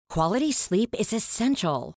Quality sleep is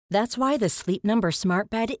essential. That's why the Sleep Number Smart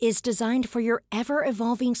Bed is designed for your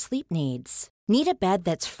ever-evolving sleep needs. Need a bed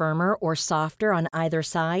that's firmer or softer on either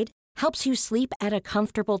side? Helps you sleep at a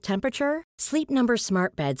comfortable temperature? Sleep Number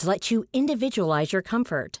Smart Beds let you individualize your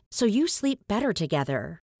comfort, so you sleep better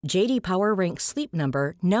together. J.D. Power ranks Sleep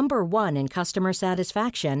Number number 1 in customer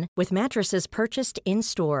satisfaction with mattresses purchased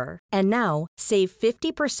in-store. And now, save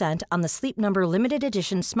 50% on the Sleep Number Limited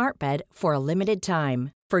Edition Smart Bed for a limited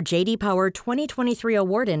time. For J.D. Power 2023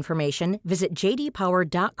 award information, visit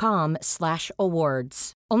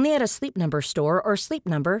jdpower.com/awards. Only at a Sleep Number store or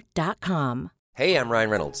sleepnumber.com. Hey, I'm Ryan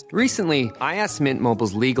Reynolds. Recently, I asked Mint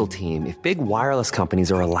Mobile's legal team if big wireless companies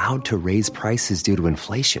are allowed to raise prices due to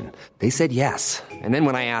inflation. They said yes. And then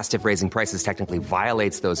when I asked if raising prices technically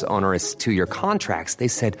violates those onerous 2-year contracts, they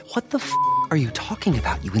said, "What the f*** are you talking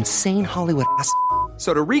about, you insane Hollywood ass?"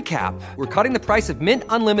 So to recap, we're cutting the price of Mint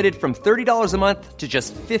Unlimited from $30 a month to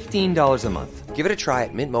just $15 a month. Give it a try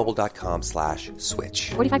at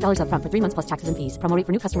mintmobile.com/switch. $45 up front for 3 months plus taxes and fees. Promo rate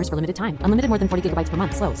for new customers for limited time. Unlimited more than 40 gigabytes per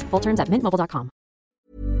month. Slows full terms at mintmobile.com.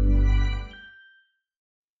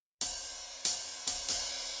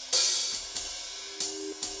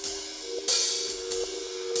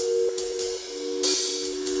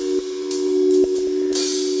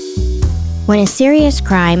 When a serious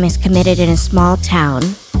crime is committed in a small town,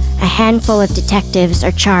 a handful of detectives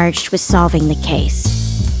are charged with solving the case.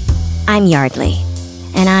 I'm Yardley,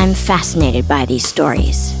 and I'm fascinated by these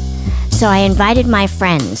stories. So I invited my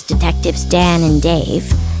friends, Detectives Dan and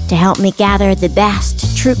Dave, to help me gather the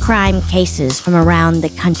best true crime cases from around the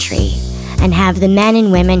country and have the men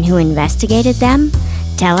and women who investigated them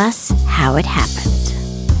tell us how it happened.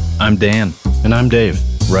 I'm Dan. And I'm Dave.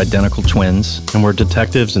 We're identical twins, and we're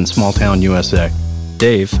detectives in small-town USA.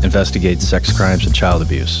 Dave investigates sex crimes and child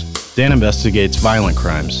abuse. Dan investigates violent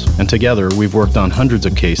crimes, and together we've worked on hundreds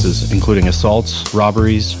of cases, including assaults,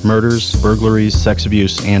 robberies, murders, burglaries, sex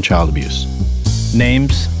abuse, and child abuse.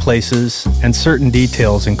 Names, places, and certain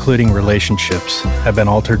details, including relationships, have been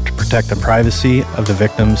altered to protect the privacy of the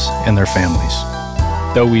victims and their families.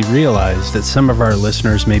 Though we realize that some of our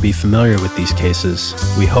listeners may be familiar with these cases,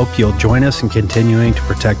 we hope you'll join us in continuing to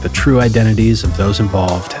protect the true identities of those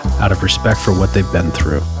involved out of respect for what they've been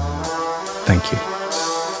through. Thank you.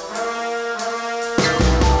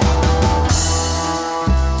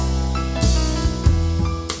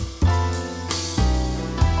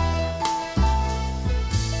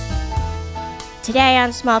 Today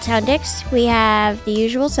on Small Town Dicks, we have the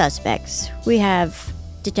usual suspects. We have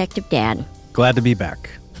Detective Dan. Glad to be back.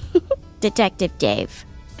 Detective Dave.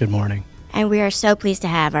 Good morning. And we are so pleased to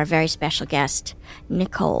have our very special guest,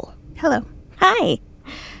 Nicole. Hello. Hi.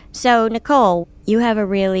 So, Nicole, you have a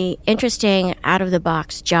really interesting,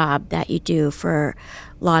 out-of-the-box job that you do for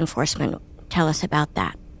law enforcement. Tell us about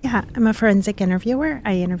that. Yeah, I'm a forensic interviewer.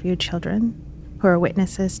 I interview children who are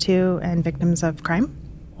witnesses to and victims of crime.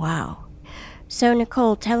 Wow. So,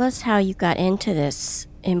 Nicole, tell us how you got into this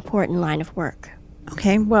important line of work.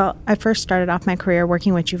 Okay, well, I first started off my career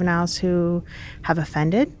working with juveniles who have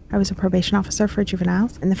offended. I was a probation officer for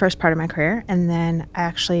juveniles in the first part of my career, and then I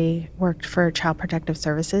actually worked for Child Protective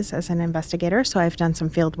Services as an investigator, so I've done some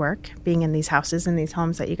field work being in these houses and these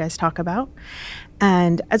homes that you guys talk about.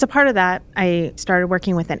 And as a part of that, I started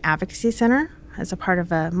working with an advocacy center as a part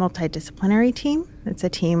of a multidisciplinary team. It's a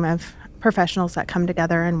team of professionals that come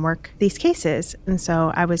together and work these cases. And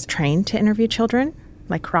so I was trained to interview children,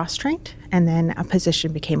 like cross-trained, and then a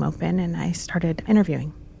position became open and I started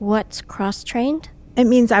interviewing. What's cross-trained? It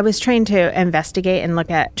means I was trained to investigate and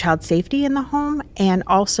look at child safety in the home and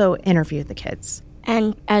also interview the kids.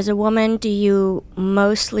 And as a woman, do you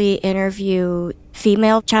mostly interview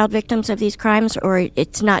female child victims of these crimes, or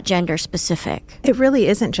it's not gender specific? It really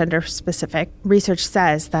isn't gender specific. Research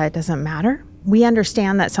says that it doesn't matter. We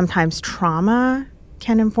understand that sometimes trauma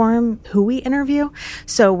can inform who we interview,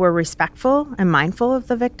 so we're respectful and mindful of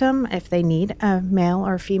the victim if they need a male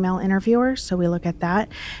or female interviewer, so we look at that.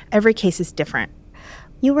 Every case is different.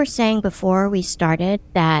 You were saying before we started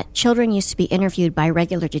that children used to be interviewed by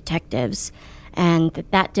regular detectives and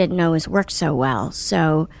that didn't always work so well,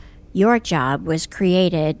 so your job was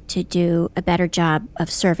created to do a better job of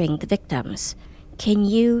serving the victims. Can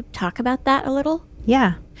you talk about that a little?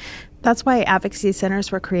 Yeah. That's why advocacy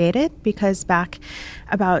centers were created, because back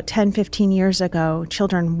About 10, 15 years ago,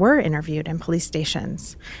 children were interviewed in police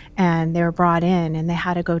stations, and they were brought in, and they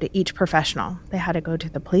had to go to each professional. They had to go to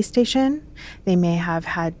the police station. They may have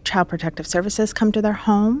had Child Protective Services come to their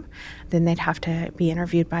home. Then they'd have to be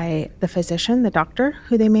interviewed by the physician, the doctor,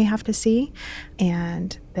 who they may have to see.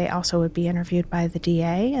 And they also would be interviewed by the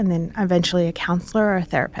DA, and then eventually a counselor or a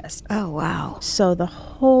therapist. Oh, wow. So the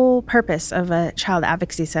whole purpose of a child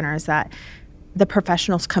advocacy center is that the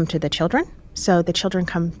professionals come to the children. So the children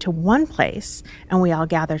come to one place, and we all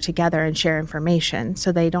gather together and share information,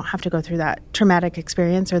 so they don't have to go through that traumatic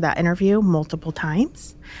experience or that interview multiple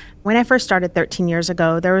times. When I first started 13 years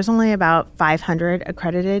ago, there was only about 500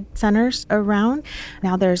 accredited centers around.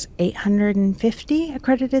 Now there's 850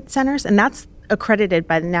 accredited centers, and that's accredited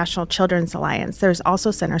by the National Children's Alliance. There's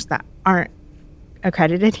also centers that aren't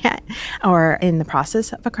accredited yet or in the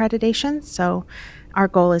process of accreditation. So our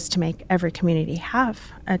goal is to make every community have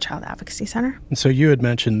a child advocacy center. And so you had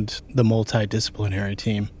mentioned the multidisciplinary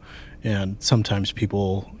team, and sometimes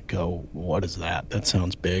people go, what is that? That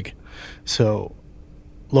sounds big. So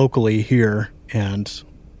locally here and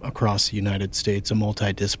across the United States, a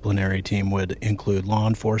multidisciplinary team would include law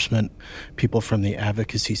enforcement, people from the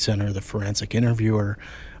advocacy center, the forensic interviewer,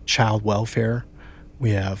 child welfare.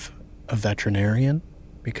 We have a veterinarian,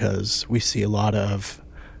 because we see a lot of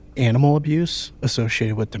animal abuse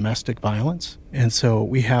associated with domestic violence. And so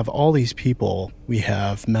we have all these people. We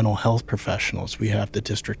have mental health professionals. We have the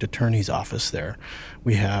district attorney's office there.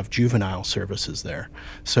 We have juvenile services there.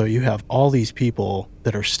 So you have all these people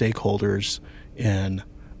that are stakeholders in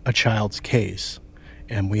a child's case,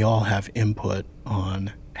 and we all have input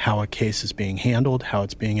on how a case is being handled, how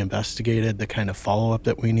it's being investigated, the kind of follow-up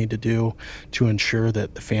that we need to do to ensure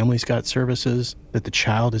that the family's got services, that the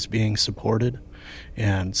child is being supported.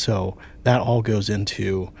 And so that all goes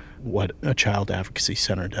into what a child advocacy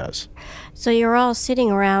center does. So you're all sitting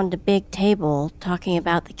around a big table talking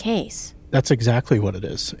about the case. That's exactly what it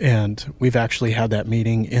is. And we've actually had that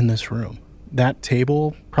meeting in this room. That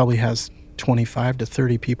table probably has 25 to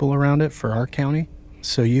 30 people around it for our county.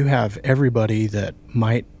 So you have everybody that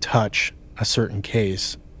might touch a certain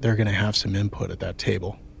case, they're going to have some input at that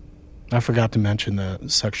table. I forgot to mention the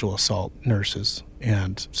sexual assault nurses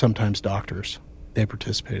and sometimes doctors. They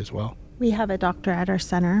participate as well. We have a doctor at our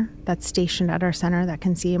center that's stationed at our center that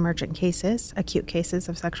can see emergent cases, acute cases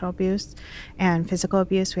of sexual abuse and physical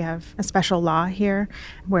abuse. We have a special law here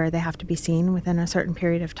where they have to be seen within a certain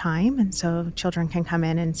period of time, and so children can come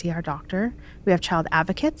in and see our doctor. We have child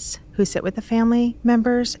advocates who sit with the family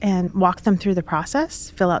members and walk them through the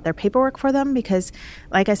process, fill out their paperwork for them, because,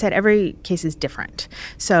 like I said, every case is different.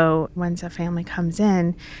 So once a family comes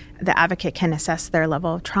in, the advocate can assess their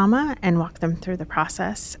level of trauma and walk them through the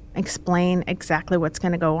process, explain exactly what's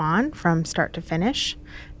going to go on from start to finish.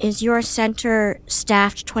 Is your center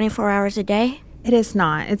staffed 24 hours a day? It is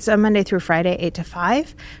not. It's a Monday through Friday, 8 to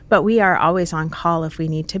 5, but we are always on call if we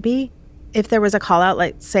need to be. If there was a call out,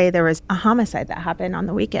 like say there was a homicide that happened on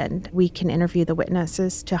the weekend, we can interview the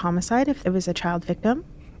witnesses to homicide if it was a child victim.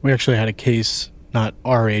 We actually had a case, not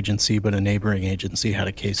our agency, but a neighboring agency had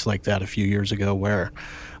a case like that a few years ago where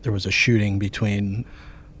there was a shooting between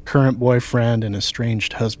current boyfriend and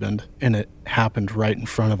estranged husband, and it happened right in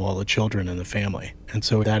front of all the children in the family. And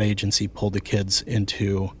so that agency pulled the kids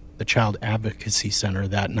into the child advocacy center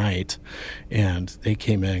that night, and they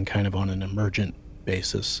came in kind of on an emergent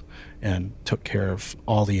basis and took care of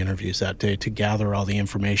all the interviews that day to gather all the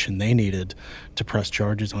information they needed to press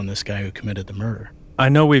charges on this guy who committed the murder. I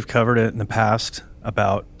know we've covered it in the past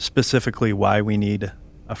about specifically why we need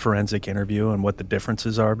a forensic interview and what the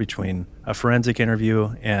differences are between a forensic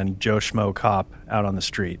interview and Joe Schmo cop out on the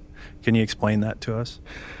street. Can you explain that to us?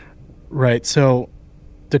 Right. So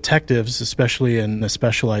detectives, especially in a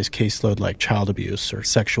specialized caseload like child abuse or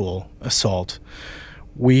sexual assault,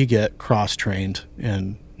 we get cross-trained,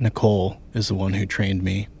 and Nicole is the one who trained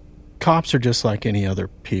me. Cops are just like any other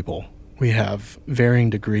people. We have varying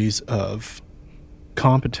degrees of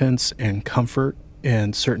competence and comfort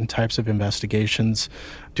in certain types of investigations.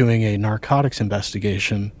 Doing a narcotics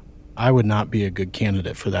investigation, I would not be a good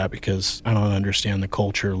candidate for that because I don't understand the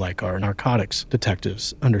culture like our narcotics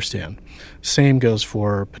detectives understand. Same goes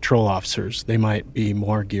for patrol officers. They might be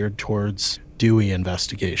more geared towards DUI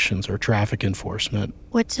investigations or traffic enforcement.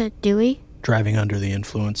 What's a DUI? Driving under the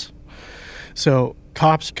influence. So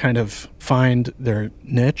cops kind of find their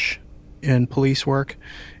niche in police work,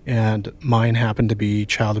 and mine happened to be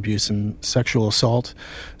child abuse and sexual assault.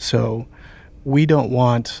 So we don't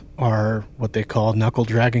want our, what they call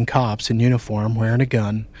knuckle-dragging cops in uniform wearing a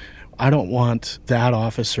gun. I don't want that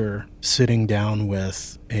officer sitting down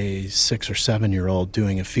with a 6 or 7 year old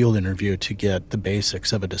doing a field interview to get the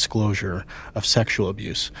basics of a disclosure of sexual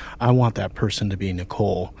abuse. I want that person to be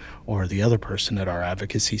Nicole or the other person at our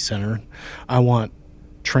advocacy center. I want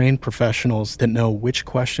trained professionals that know which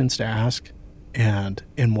questions to ask and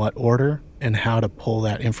in what order and how to pull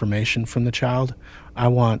that information from the child. I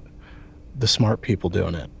want the smart people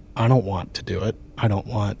doing it. I don't want to do it. I don't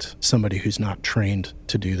want somebody who's not trained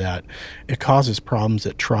to do that. It causes problems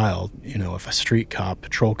at trial. You know, if a street cop,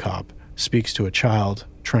 patrol cop, speaks to a child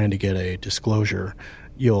trying to get a disclosure,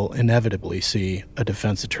 you'll inevitably see a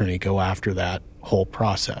defense attorney go after that whole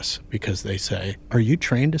process because they say, "Are you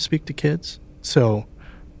trained to speak to kids?" So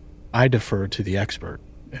I defer to the expert.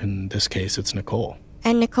 In this case, it's Nicole.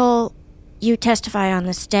 And Nicole, you testify on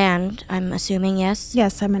the stand, I'm assuming, yes?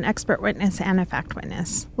 Yes, I'm an expert witness and a fact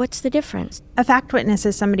witness. What's the difference? A fact witness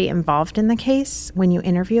is somebody involved in the case. When you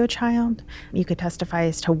interview a child, you could testify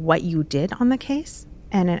as to what you did on the case.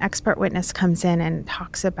 And an expert witness comes in and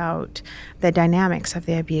talks about the dynamics of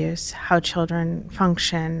the abuse, how children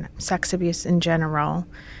function, sex abuse in general,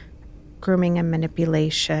 grooming and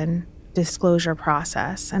manipulation, disclosure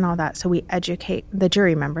process, and all that. So we educate the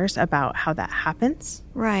jury members about how that happens.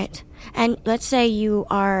 Right. And let's say you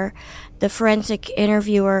are the forensic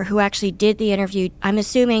interviewer who actually did the interview. I'm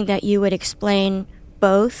assuming that you would explain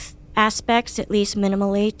both aspects, at least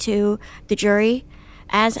minimally, to the jury.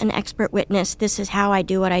 As an expert witness, this is how I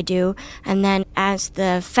do what I do. And then as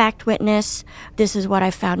the fact witness, this is what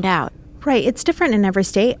I found out. Right. It's different in every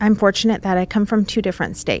state. I'm fortunate that I come from 2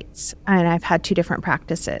 different states and I've had 2 different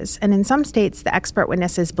practices. And in some states, the expert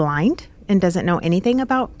witness is blind and doesn't know anything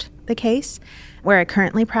about the case. Where I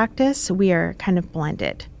currently practice, we are kind of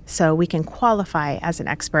blended. So we can qualify as an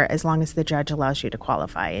expert as long as the judge allows you to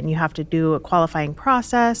qualify. And you have to do a qualifying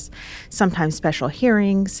process, sometimes special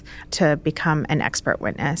hearings to become an expert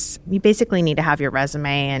witness. You basically need to have your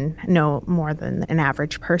resume and know more than an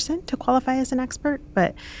average person to qualify as an expert,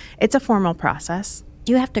 but it's a formal process.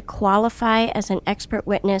 Do you have to qualify as an expert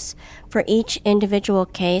witness for each individual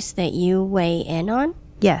case that you weigh in on?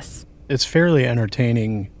 Yes. It's fairly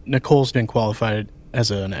entertaining. Nicole's been qualified as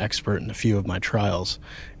an expert in a few of my trials,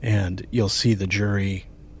 and you'll see the jury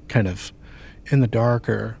kind of in the dark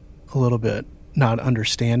or a little bit not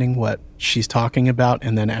understanding what she's talking about,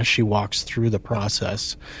 and then as she walks through the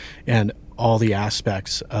process and all the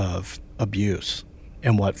aspects of abuse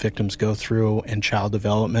and what victims go through in child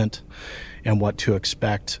development and what to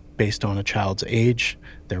expect based on a child's age,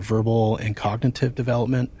 their verbal and cognitive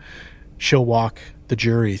development, she'll walk the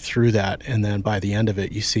jury through that, and then by the end of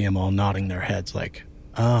it, you see them all nodding their heads like,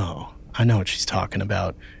 "Oh, I know what she's talking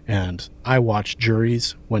about." And I watch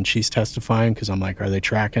juries when she's testifying because I'm like, are they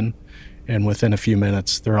tracking? And within a few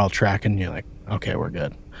minutes, they're all tracking. You're like, okay, we're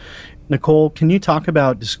good. Nicole, can you talk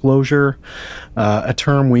about disclosure, a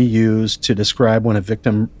term we use to describe when a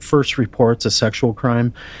victim first reports a sexual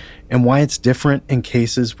crime, and why it's different in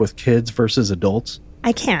cases with kids versus adults?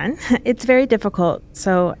 I can. It's very difficult.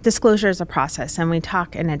 So disclosure is a process, and we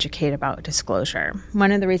talk and educate about disclosure.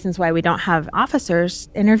 One of the reasons why we don't have officers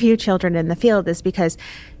interview children in the field is because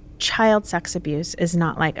child sex abuse is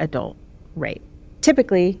not like adult rape.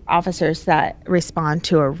 Typically, officers that respond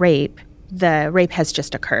to a rape, the rape has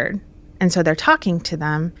just occurred. And so they're talking to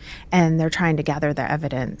them, and they're trying to gather their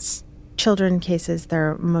evidence. Children cases,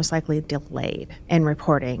 they're most likely delayed in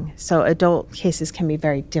reporting. So adult cases can be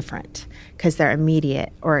very different because they're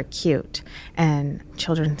immediate or acute. And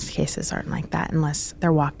children's cases aren't like that unless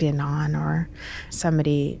they're walked in on or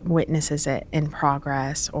somebody witnesses it in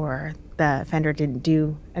progress or the offender didn't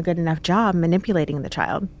do a good enough job manipulating the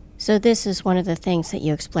child. So this is one of the things that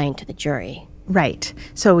you explain to the jury. Right.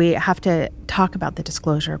 So we have to talk about the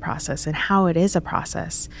disclosure process and how it is a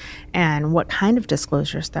process and what kind of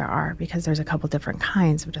disclosures there are, because there's a couple different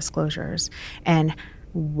kinds of disclosures, and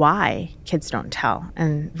why kids don't tell.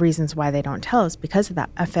 And reasons why they don't tell is because of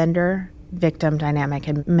that offender-victim dynamic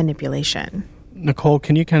and manipulation. Nicole,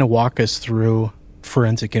 can you kind of walk us through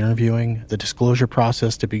forensic interviewing, the disclosure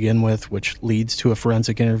process to begin with, which leads to a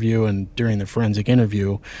forensic interview, and during the forensic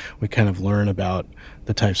interview, we kind of learn about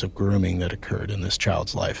the types of grooming that occurred in this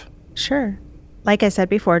child's life? Sure. Like I said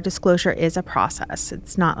before, disclosure is a process.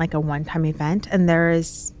 It's not like a one-time event, and there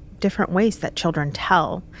is different ways that children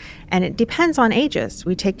tell, and it depends on ages.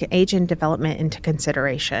 We take age and development into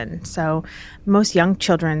consideration. So most young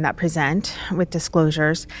children that present with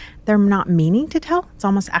disclosures, they're not meaning to tell. It's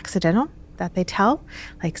almost accidental that they tell,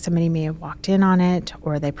 like somebody may have walked in on it,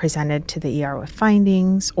 or they presented to the ER with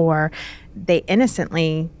findings, or they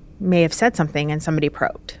innocently may have said something and somebody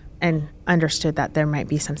probed and understood that there might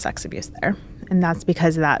be some sex abuse there. And that's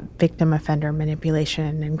because of that victim-offender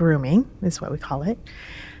manipulation and grooming is what we call it.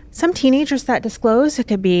 Some teenagers that disclose, it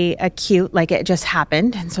could be acute, like it just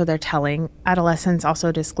happened, and so they're telling. Adolescents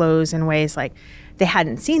also disclose in ways like they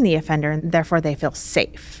hadn't seen the offender, and therefore they feel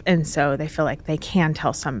safe. And so they feel like they can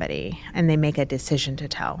tell somebody, and they make a decision to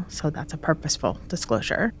tell. So that's a purposeful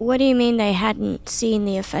disclosure. What do you mean they hadn't seen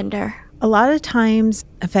the offender? A lot of times,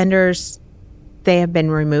 offenders, they have been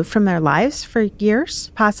removed from their lives for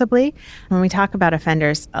years, possibly. When we talk about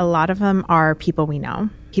offenders, a lot of them are people we know,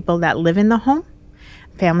 people that live in the home,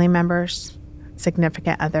 family members,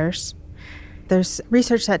 significant others. There's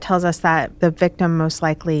research that tells us that the victim most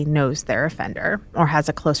likely knows their offender or has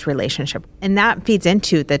a close relationship. And that feeds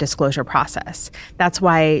into the disclosure process. That's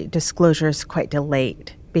why disclosure is quite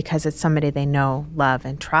delayed, because it's somebody they know, love,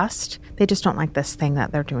 and trust. They just don't like this thing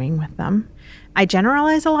that they're doing with them. I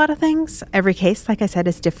generalize a lot of things. Every case, like I said,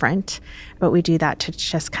 is different, but we do that to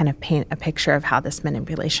just kind of paint a picture of how this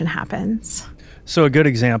manipulation happens. So a good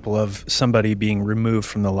example of somebody being removed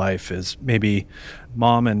from the life is maybe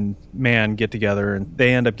mom and man get together and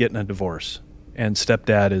they end up getting a divorce, and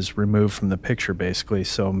stepdad is removed from the picture basically.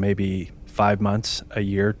 So maybe 5 months, a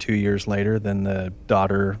year, 2 years later, then the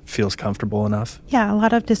daughter feels comfortable enough. Yeah, a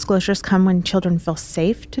lot of disclosures come when children feel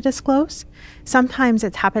safe to disclose. Sometimes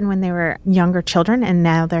it's happened when they were younger children and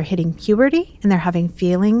now they're hitting puberty and they're having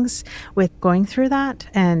feelings with going through that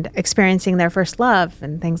and experiencing their first love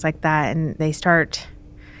and things like that. And they start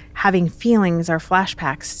having feelings or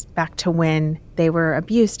flashbacks back to when they were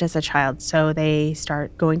abused as a child. So they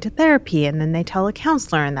start going to therapy, and then they tell a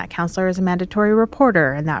counselor, and that counselor is a mandatory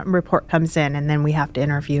reporter, and that report comes in, and then we have to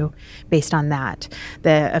interview based on that.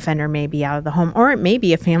 The offender may be out of the home, or it may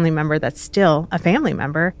be a family member that's still a family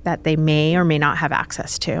member that they may or may not have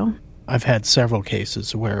access to. I've had several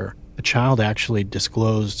cases where a child actually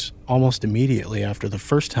disclosed almost immediately after the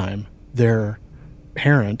first time. Their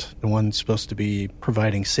parent, the one supposed to be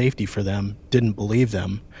providing safety for them, didn't believe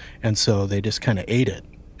them, and so they just kind of ate it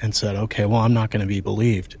and said, okay, well, I'm not going to be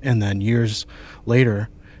believed. And then years later,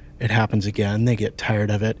 it happens again. They get tired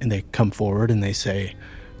of it, and they come forward and they say,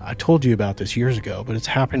 I told you about this years ago, but it's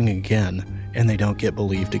happening again, and they don't get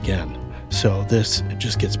believed again. So this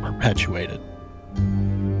just gets perpetuated.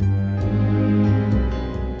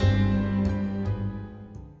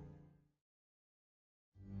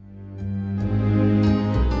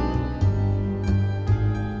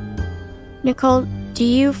 Nicole, do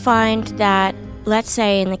you find that, let's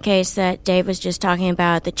say in the case that Dave was just talking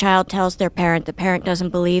about, the child tells their parent, the parent doesn't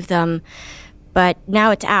believe them, but now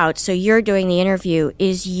it's out, so you're doing the interview.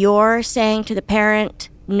 Is your saying to the parent,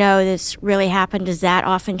 no, this really happened, does that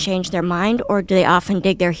often change their mind, or do they often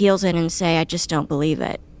dig their heels in and say, I just don't believe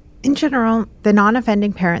it? In general, the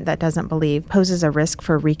non-offending parent that doesn't believe poses a risk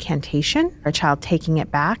for recantation, a child taking it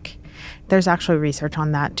back. There's actually research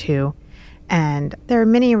on that too. And there are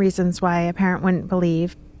many reasons why a parent wouldn't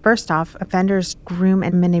believe. First off, offenders groom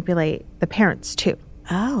and manipulate the parents too.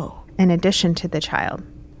 Oh. In addition to the child.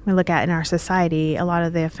 We look at in our society, a lot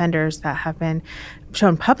of the offenders that have been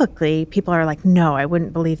shown publicly, people are like, no, I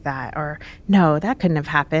wouldn't believe that, or no, that couldn't have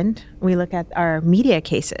happened. We look at our media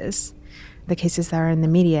cases, the cases that are in the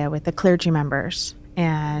media with the clergy members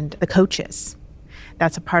and the coaches.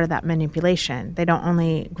 That's a part of that manipulation. They don't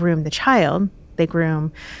only groom the child, they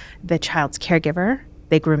groom the child's caregiver,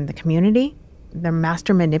 they groom the community. They're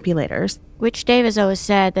master manipulators. Which Dave has always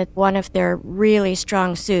said that one of their really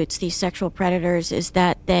strong suits, these sexual predators, is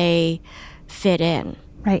that they fit in.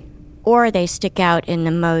 Right. Or they stick out in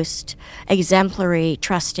the most exemplary,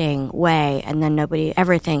 trusting way, and then nobody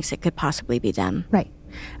ever thinks it could possibly be them. Right.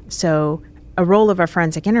 So a role of a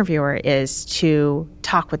forensic interviewer is to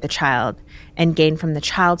talk with the child and gain from the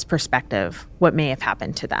child's perspective what may have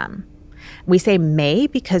happened to them. We say may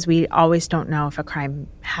because we always don't know if a crime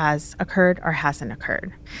has occurred or hasn't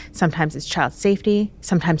occurred. Sometimes it's child safety.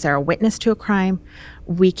 Sometimes they're a witness to a crime.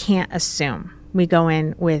 We can't assume. We go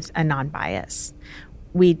in with a non-bias.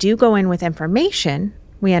 We do go in with information.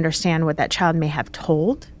 We understand what that child may have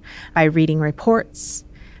told by reading reports,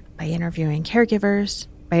 by interviewing caregivers,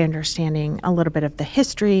 by understanding a little bit of the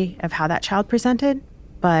history of how that child presented,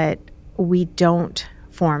 but we don't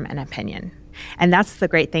form an opinion. And that's the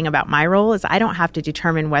great thing about my role is I don't have to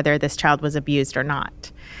determine whether this child was abused or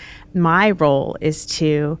not. My role is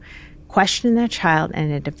to question a child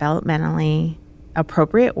in a developmentally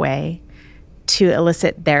appropriate way to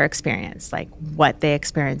elicit their experience, like what they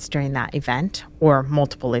experienced during that event or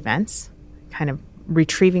multiple events, kind of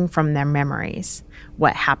retrieving from their memories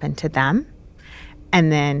what happened to them.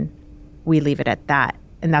 And then we leave it at that.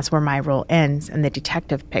 And that's where my role ends, and the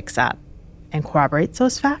detective picks up and corroborates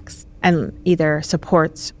those facts and either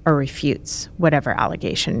supports or refutes whatever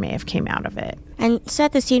allegation may have came out of it. And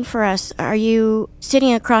set the scene for us. Are you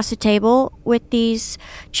sitting across the table with these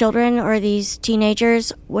children or these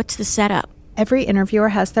teenagers? What's the setup? Every interviewer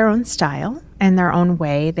has their own style and their own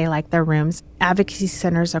way. They like their rooms. Advocacy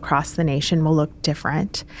centers across the nation will look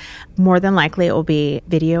different. More than likely, it will be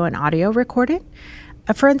video and audio recorded.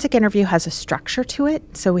 A forensic interview has a structure to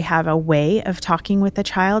it. So we have a way of talking with the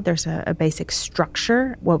child. There's a basic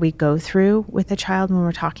structure, what we go through with the child when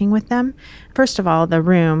we're talking with them. First of all, the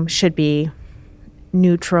room should be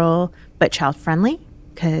neutral but child-friendly,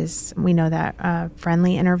 because we know that a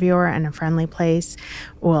friendly interviewer and a friendly place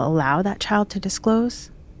will allow that child to disclose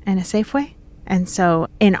in a safe way. And so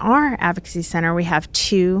in our advocacy center, we have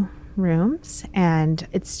 2 rooms, and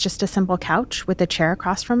it's just a simple couch with a chair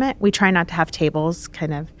across from it. We try not to have tables,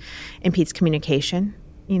 kind of impedes communication.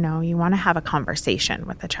 You know, you want to have a conversation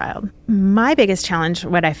with the child. My biggest challenge,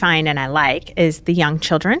 what I find and I like, is the young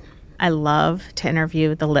children. I love to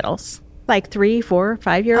interview the littles, like 3, 4,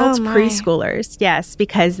 5-year-olds, preschoolers. Yes,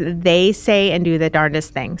 because they say and do the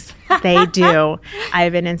darndest things. They do.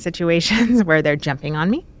 I've been in situations where they're jumping on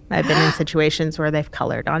me. I've been in situations where they've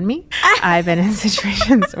colored on me. I've been in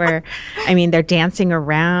situations where, they're dancing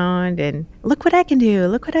around and look what I can do,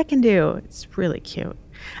 look what I can do. It's really cute.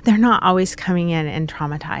 They're not always coming in and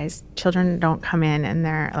traumatized. Children don't come in and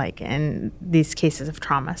they're like in these cases of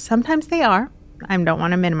trauma. Sometimes they are. I don't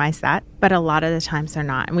want to minimize that, but a lot of the times they're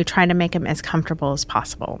not. And we try to make them as comfortable as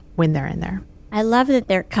possible when they're in there. I love that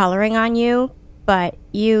they're coloring on you, but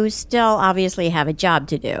you still obviously have a job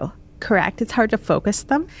to do. Correct. It's hard to focus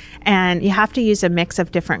them, and you have to use a mix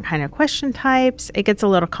of different kind of question types. It gets a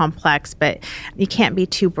little complex, but you can't be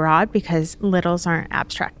too broad because littles aren't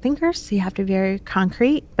abstract thinkers. So you have to be very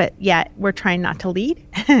concrete, but yet we're trying not to lead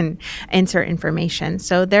and insert information.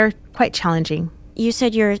 So they're quite challenging. You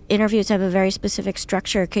said your interviews have a very specific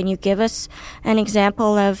structure. Can you give us an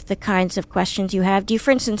example of the kinds of questions you have? Do you, for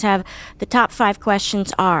instance, have the top 5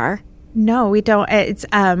 questions are? No, we don't. It's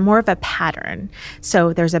more of a pattern.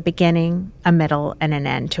 So there's a beginning, a middle, and an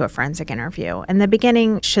end to a forensic interview. And the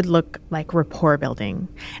beginning should look like rapport building.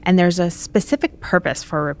 And there's a specific purpose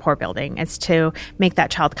for rapport building. It's to make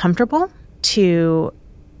that child comfortable, to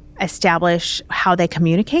establish how they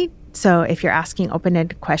communicate. So if you're asking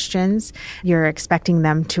open-ended questions, you're expecting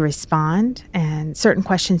them to respond. And certain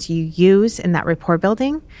questions you use in that rapport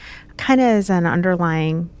building kind of as an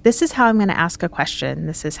underlying, this is how I'm going to ask a question.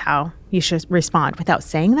 This is how you should respond without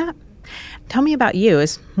saying that. Tell me about you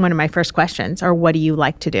is one of my first questions, or what do you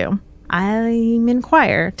like to do? I'm in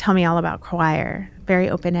choir. Tell me all about choir. Very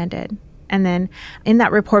open-ended. And then in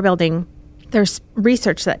that rapport building, there's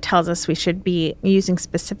research that tells us we should be using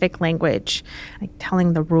specific language, like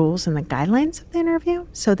telling the rules and the guidelines of the interview,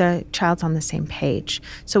 so the child's on the same page.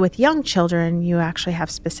 So with young children, you actually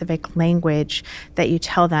have specific language that you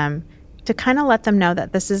tell them to kind of let them know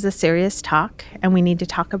that this is a serious talk and we need to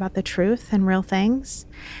talk about the truth and real things.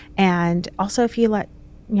 And also if you let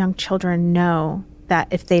young children know that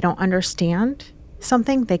if they don't understand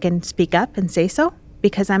something, they can speak up and say so,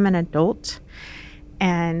 because I'm an adult.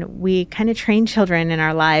 And we kind of train children in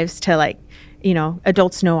our lives to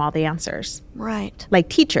adults know all the answers. Right. Like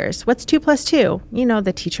teachers, what's 2 + 2?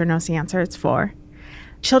 The teacher knows the answer, it's 4.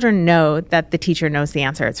 Children know that the teacher knows the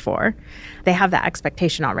answer, it's 4. They have that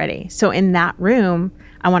expectation already. So in that room,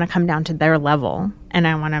 I want to come down to their level, and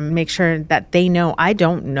I want to make sure that they know I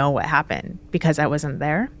don't know what happened because I wasn't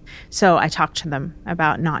there. So I talk to them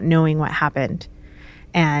about not knowing what happened.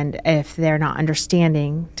 And if they're not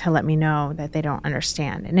understanding, to let me know that they don't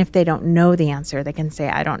understand. And if they don't know the answer, they can say,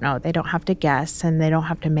 I don't know. They don't have to guess, and they don't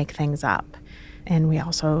have to make things up. And we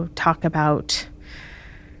also talk about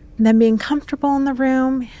them being comfortable in the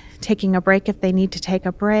room, taking a break if they need to take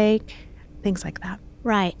a break, things like that.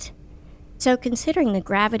 Right. So considering the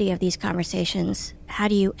gravity of these conversations, how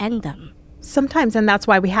do you end them? Sometimes, and that's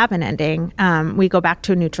why we have an ending, we go back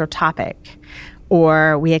to a neutral topic.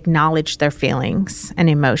 Or we acknowledge their feelings and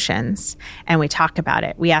emotions, and we talk about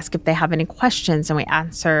it. We ask if they have any questions, and we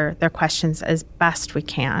answer their questions as best we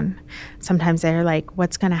can. Sometimes they're like,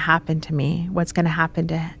 what's going to happen to me? What's going to happen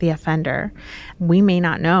to the offender? We may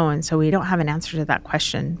not know, and so we don't have an answer to that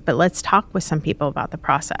question. But let's talk with some people about the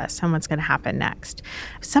process and what's going to happen next.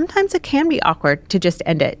 Sometimes it can be awkward to just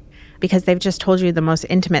end it, because they've just told you the most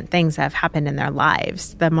intimate things that have happened in their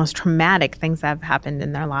lives, the most traumatic things that have happened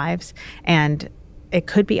in their lives. And it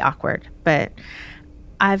could be awkward, but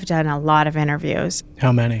I've done a lot of interviews.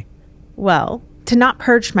 How many? Well, to not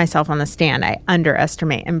purge myself on the stand, I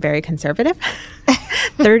underestimate. I'm very conservative.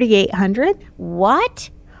 3,800. What?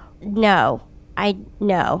 No.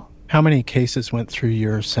 How many cases went through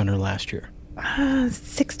your center last year?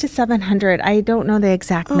 600 to 700. I don't know the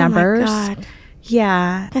exact numbers. Oh my God.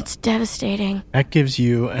 Yeah. That's devastating. That gives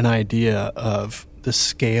you an idea of the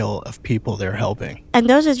scale of people they're helping. And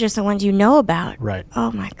those are just the ones you know about. Right. Oh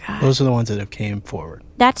my God. Those are the ones that have came forward.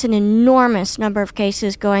 That's an enormous number of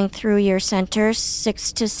cases going through your center,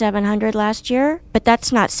 600 to 700 last year. But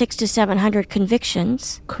that's not 600 to 700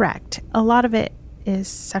 convictions. Correct. A lot of it is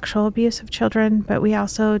sexual abuse of children, but we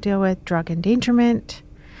also deal with drug endangerment,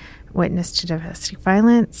 witness to domestic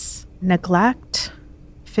violence, neglect,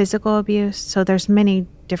 physical abuse. So there's many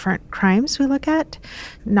different crimes we look at,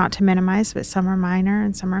 not to minimize, but some are minor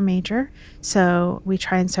and some are major. So we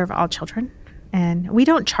try and serve all children. And we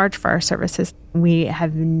don't charge for our services. We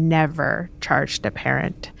have never charged a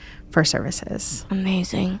parent for services.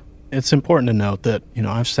 Amazing. It's important to note that,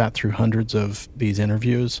 I've sat through hundreds of these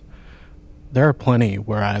interviews. There are plenty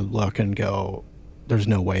where I look and go, there's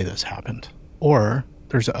no way this happened. Or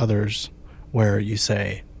there's others where you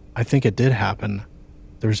say, I think it did happen.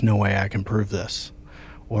 There's no way I can prove this.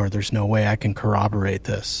 Or there's no way I can corroborate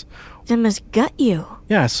this. That must gut you.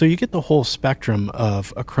 Yeah, so you get the whole spectrum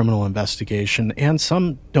of a criminal investigation, and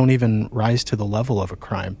some don't even rise to the level of a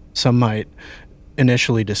crime. Some might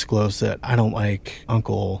initially disclose that I don't like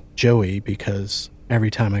Uncle Joey because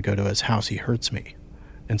every time I go to his house, he hurts me.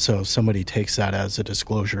 And so somebody takes that as a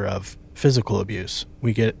disclosure of physical abuse.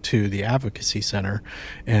 We get to the advocacy center,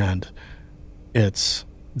 and it's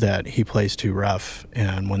that he plays too rough,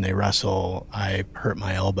 and when they wrestle, I hurt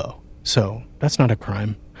my elbow. So that's not a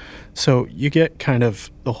crime. So you get kind of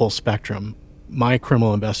the whole spectrum. My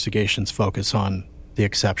criminal investigations focus on the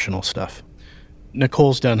exceptional stuff.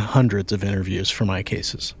 Nicole's done hundreds of interviews for my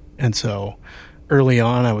cases. And so early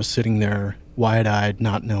on, I was sitting there wide-eyed,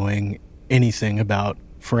 not knowing anything about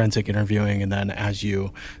forensic interviewing. And then as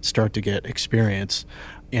you start to get experience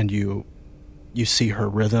and you see her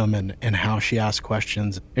rhythm and how she asks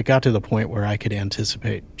questions, it got to the point where I could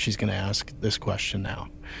anticipate she's going to ask this question now.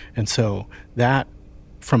 And so that,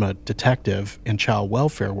 from a detective and child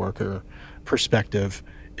welfare worker perspective,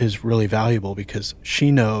 is really valuable because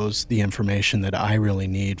she knows the information that I really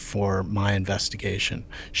need for my investigation.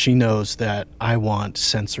 She knows that I want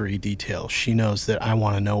sensory detail. She knows that I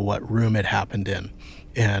want to know what room it happened in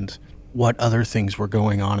and what other things were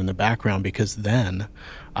going on in the background, because then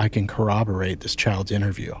I can corroborate this child's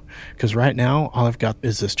interview. Because right now, all I've got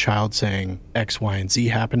is this child saying X, Y, and Z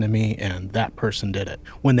happened to me, and that person did it.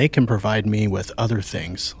 When they can provide me with other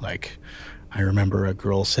things, like I remember a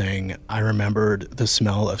girl saying, I remembered the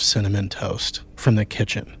smell of cinnamon toast from the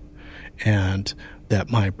kitchen, and that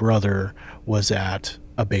my brother was at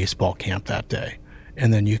a baseball camp that day.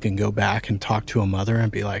 And then you can go back and talk to a mother and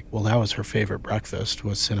be like, well, that was her favorite breakfast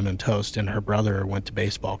was cinnamon toast, and her brother went to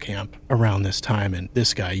baseball camp around this time, and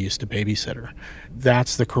this guy used to babysit her.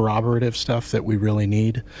 That's the corroborative stuff that we really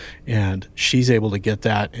need. And she's able to get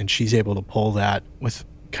that, and she's able to pull that with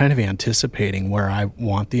kind of anticipating where I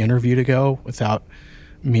want the interview to go without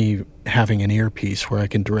me having an earpiece where I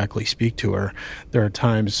can directly speak to her. There are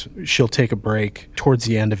times she'll take a break towards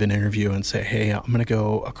the end of an interview and say, hey, I'm going to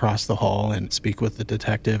go across the hall and speak with the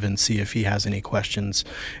detective and see if he has any questions.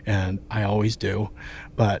 And I always do.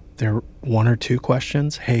 But there are one or two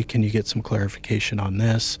questions. Hey, can you get some clarification on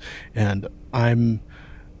this? And I'm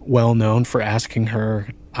well known for asking her.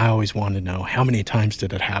 I always want to know, how many times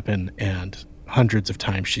did it happen? And hundreds of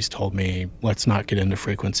times she's told me, let's not get into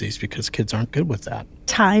frequencies because kids aren't good with that.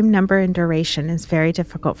 Time, number, and duration is very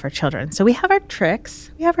difficult for children. So we have our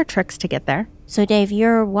tricks. We have our tricks to get there. So, Dave,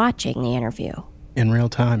 you're watching the interview. In real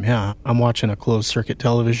time, yeah. I'm watching a closed circuit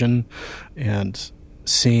television and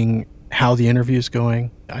seeing how the interview's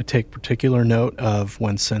going. I take particular note of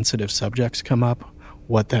when sensitive subjects come up,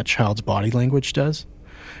 what that child's body language does,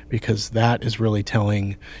 because that is really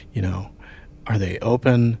telling, are they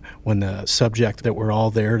open when the subject that we're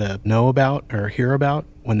all there to know about or hear about,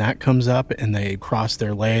 when that comes up and they cross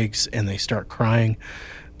their legs and they start crying?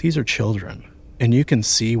 These are children. And you can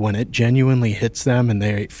see when it genuinely hits them and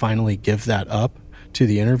they finally give that up to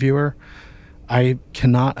the interviewer. I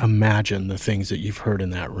cannot imagine the things that you've heard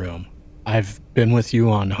in that room. I've been with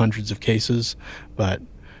you on hundreds of cases, but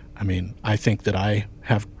I think that I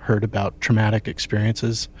have heard about traumatic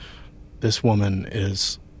experiences. This woman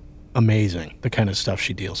is amazing, the kind of stuff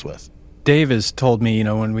she deals with. Dave has told me,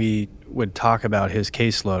 when we would talk about his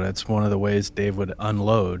caseload, it's one of the ways Dave would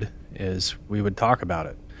unload is we would talk about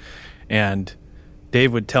it. And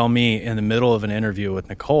Dave would tell me in the middle of an interview with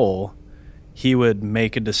Nicole, he would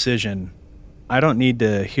make a decision. I don't need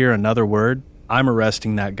to hear another word. I'm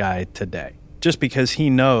arresting that guy today. Just because he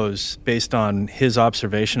knows, based on his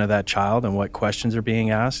observation of that child and what questions are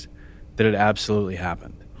being asked, that it absolutely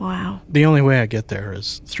happened. Wow. The only way I get there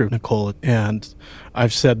is through Nicole. And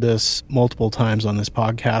I've said this multiple times on this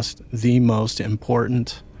podcast. The most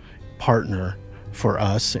important partner for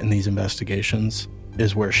us in these investigations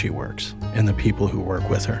is where she works and the people who work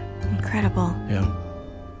with her. Incredible. Yeah.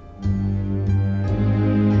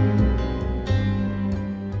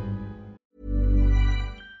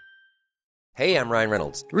 Hey, I'm Ryan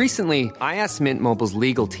Reynolds. Recently, I asked Mint Mobile's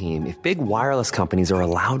legal team if big wireless companies are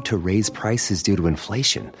allowed to raise prices due to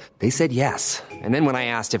inflation. They said yes. And then when I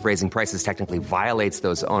asked if raising prices technically violates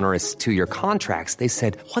those onerous 2-year contracts, they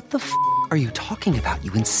said, "What the f*** are you talking about,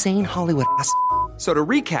 you insane Hollywood ass?" So to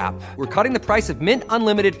recap, we're cutting the price of Mint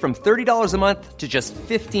Unlimited from $30 a month to just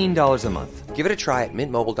 $15 a month. Give it a try at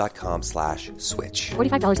mintmobile.com/switch.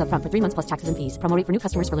 $45 up front for 3 months plus taxes and fees. Promo rate for new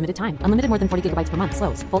customers for limited time. Unlimited more than 40 gigabytes per month.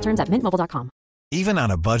 Slows full terms at mintmobile.com. Even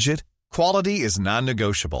on a budget, quality is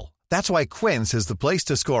non-negotiable. That's why Quince is the place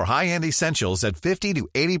to score high-end essentials at 50 to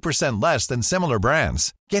 80% less than similar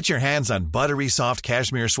brands. Get your hands on buttery soft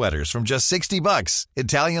cashmere sweaters from just $60,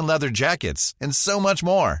 Italian leather jackets, and so much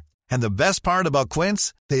more. And the best part about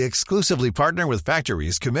Quince, they exclusively partner with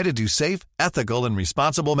factories committed to safe, ethical, and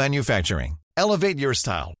responsible manufacturing. Elevate your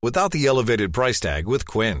style without the elevated price tag with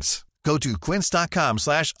Quince. Go to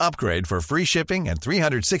quince.com/upgrade for free shipping and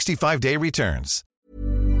 365-day returns.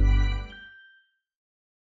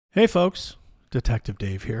 Hey folks, Detective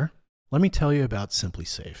Dave here. Let me tell you about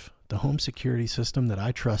SimpliSafe, the home security system that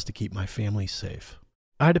I trust to keep my family safe.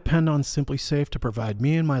 I depend on SimpliSafe to provide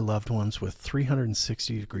me and my loved ones with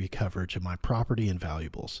 360-degree coverage of my property and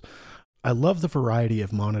valuables. I love the variety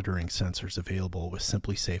of monitoring sensors available with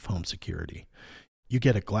SimpliSafe Home Security. You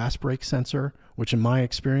get a glass break sensor, which in my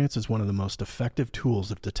experience is one of the most effective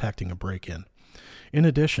tools of detecting a break-in. In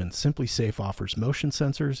addition, SimpliSafe offers motion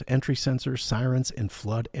sensors, entry sensors, sirens, and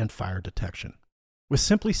flood and fire detection. With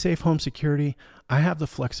SimpliSafe Home Security, I have the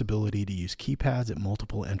flexibility to use keypads at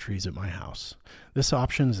multiple entries at my house. This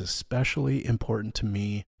option is especially important to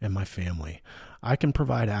me and my family. I can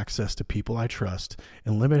provide access to people I trust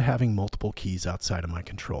and limit having multiple keys outside of my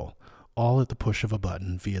control, all at the push of a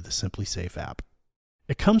button via the SimpliSafe app.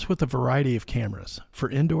 It comes with a variety of cameras for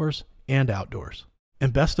indoors and outdoors.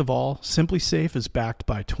 And best of all, SimpliSafe is backed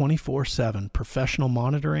by 24/7 professional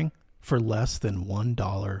monitoring for less than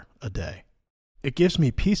 $1 a day. It gives me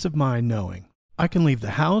peace of mind knowing I can leave the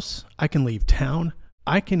house, I can leave town,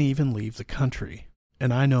 I can even leave the country,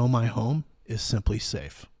 and I know my home is simply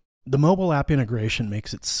safe. The mobile app integration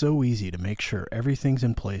makes it so easy to make sure everything's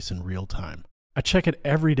in place in real time. I check it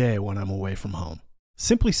every day when I'm away from home.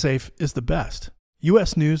 SimpliSafe is the best.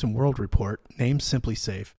 U.S. News & World Report named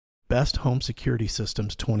SimpliSafe Best Home Security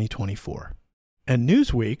Systems 2024. And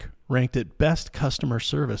Newsweek ranked it Best Customer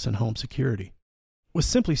Service in Home Security. With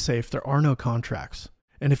SimpliSafe, there are no contracts.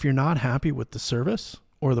 And if you're not happy with the service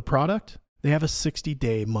or the product, they have a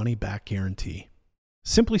 60-day money-back guarantee.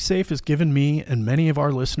 SimpliSafe has given me and many of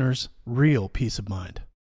our listeners real peace of mind.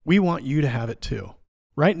 We want you to have it too.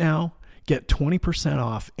 Right now, get 20%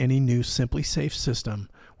 off any new SimpliSafe system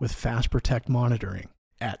with Fast Protect monitoring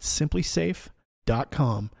at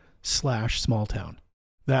simplysafe.com/smalltown.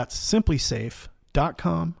 That's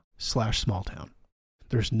simplysafe.com/smalltown.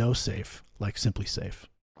 There's no safe like SimpliSafe.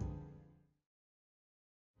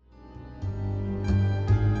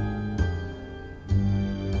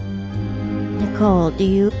 Nicole, do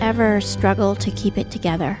you ever struggle to keep it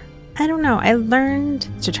together? I don't know. I learned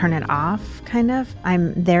to turn it off, kind of.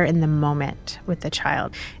 I'm there in the moment with the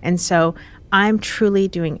child. And so I'm truly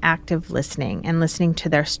doing active listening and listening to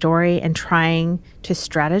their story and trying to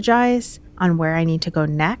strategize on where I need to go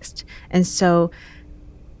next. And so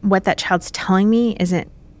what that child's telling me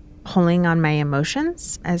isn't pulling on my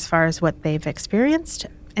emotions as far as what they've experienced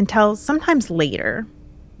until sometimes later.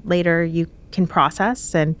 Later you can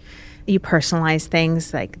process and you personalize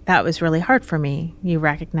things like, that was really hard for me. You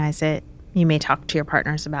recognize it. You may talk to your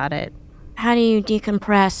partners about it. How do you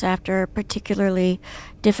decompress after a particularly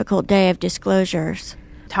difficult day of disclosures?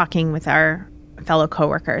 Talking with our fellow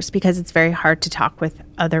coworkers, because it's very hard to talk with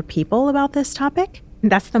other people about this topic.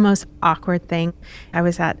 That's the most awkward thing. I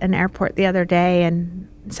was at an airport the other day and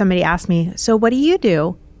somebody asked me, so what do you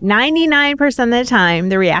do? 99% of the time,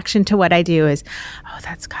 the reaction to what I do is, oh,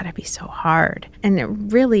 that's got to be so hard. And it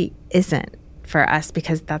really isn't for us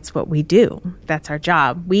because that's what we do. That's our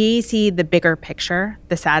job. We see the bigger picture,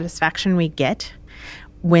 the satisfaction we get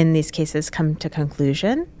when these cases come to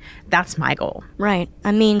conclusion. That's my goal. Right.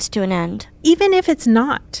 A means to an end. Even if it's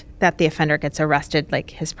not that the offender gets arrested, like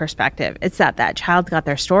his perspective, it's that that child got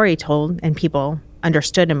their story told and people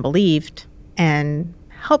understood and believed and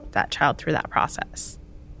helped that child through that process.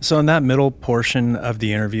 So in that middle portion of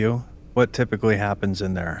the interview, What typically happens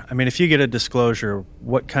in there? I mean, if you get a disclosure,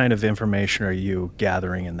 what kind of information are you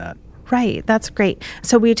gathering in that? Right. That's great.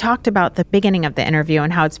 So we talked about the beginning of the interview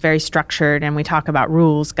and how it's very structured, and we talk about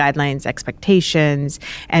rules, guidelines, expectations,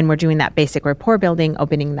 and we're doing that basic rapport building,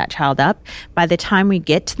 opening that child up. By the time we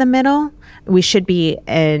get to the middle, we should be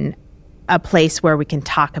in a place where we can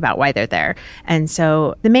talk about why they're there. And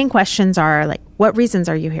so the main questions are like, what reasons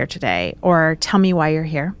are you here today? Or tell me why you're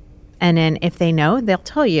here. And then if they know, they'll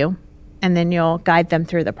tell you. And then you'll guide them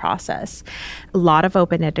through the process. A lot of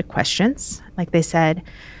open-ended questions. Like they said,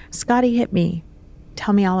 Scotty hit me.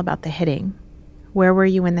 Tell me all about the hitting. Where were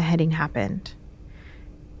you when the hitting happened?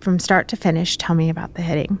 From start to finish, tell me about the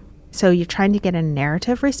hitting. So you're trying to get a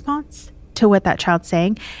narrative response to what that child's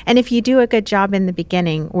saying. And if you do a good job in the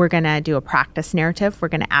beginning, we're going to do a practice narrative. We're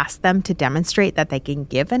going to ask them to demonstrate that they can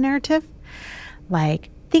give a narrative. Like,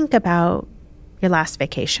 think about your last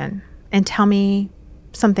vacation and tell me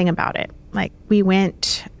something about it. Like, we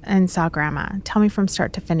went and saw grandma. Tell me from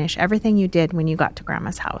start to finish everything you did when you got to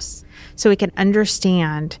grandma's house. So we can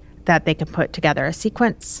understand that they can put together a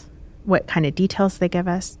sequence, what kind of details they give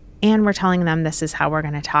us. And we're telling them this is how we're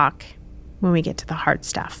going to talk when we get to the hard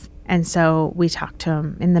stuff. And so we talk to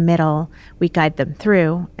them in the middle. We guide them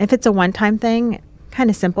through. If it's a one-time thing, kind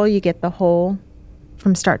of simple, you get the whole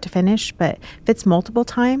from start to finish. But if it's multiple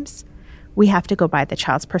times, we have to go by the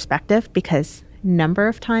child's perspective because number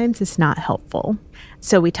of times is not helpful.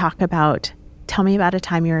 So we talk about, tell me about a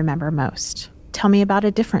time you remember most. Tell me about a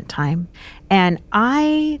different time. And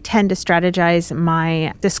I tend to strategize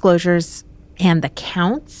my disclosures and the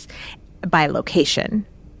counts by location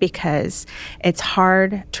because it's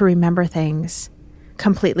hard to remember things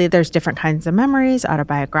completely. There's different kinds of memories.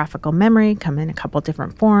 Autobiographical memory come in a couple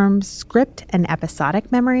different forms. Script and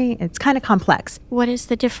episodic memory. It's kind of complex. What is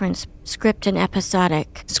the difference, script and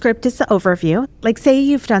episodic? Script is the overview. Like, say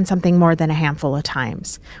you've done something more than a handful of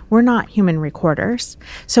times. We're not human recorders,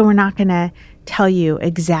 so we're not going to tell you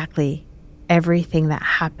exactly everything that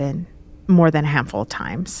happened more than a handful of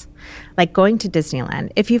times. Like going to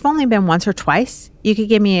Disneyland. If you've only been once or twice, you could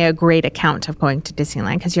give me a great account of going to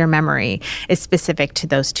Disneyland because your memory is specific to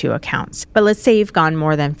those two accounts. But let's say you've gone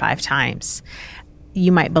more than 5 times.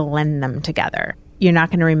 You might blend them together. You're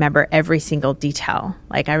not going to remember every single detail.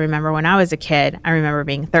 Like I remember when I was a kid, I remember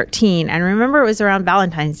being 13 and I remember it was around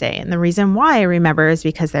Valentine's Day. And the reason why I remember is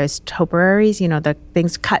because there's topiaries, you know, the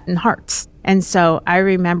things cut in hearts. And so I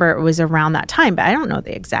remember it was around that time, but I don't know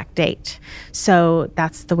the exact date. So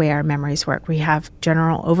that's the way our memories work. We have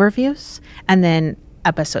general overviews and then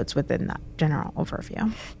episodes within that general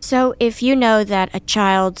overview. So if you know that a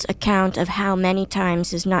child's account of how many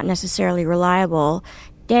times is not necessarily reliable,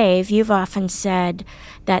 Dave, you've often said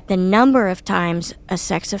that the number of times a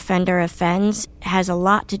sex offender offends has a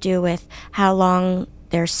lot to do with how long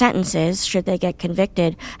their sentence is, should they get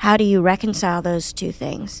convicted. How do you reconcile those two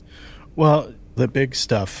things? Well, the big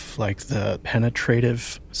stuff like the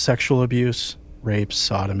penetrative sexual abuse, rape,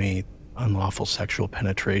 sodomy, unlawful sexual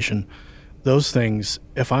penetration, those things,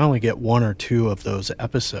 if I only get 1 or 2 of those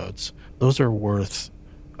episodes, those are worth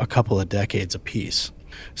a couple of decades apiece.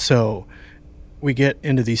 So we get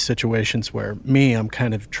into these situations where I'm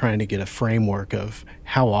kind of trying to get a framework of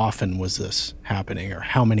how often was this happening or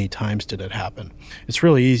how many times did it happen. It's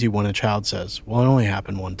really easy when a child says, well, it only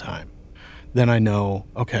happened 1 time. Then I know,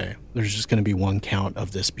 okay, there's just going to be 1 count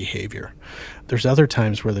of this behavior. There's other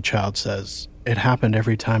times where the child says, it happened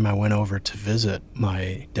every time I went over to visit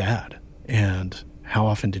my dad. And how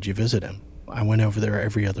often did you visit him? I went over there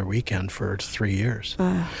every other weekend for 3 years.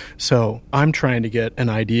 So I'm trying to get an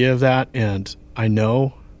idea of that, and I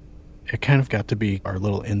know it kind of got to be our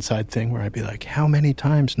little inside thing where I'd be like, how many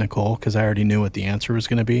times, Nicole? Because I already knew what the answer was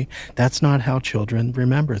going to be. That's not how children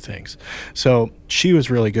remember things. So she was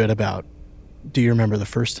really good about, do you remember the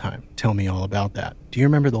first time? Tell me all about that. Do you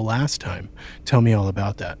remember the last time? Tell me all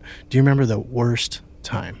about that. Do you remember the worst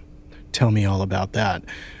time? Tell me all about that.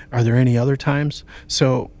 Are there any other times?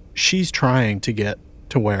 So she's trying to get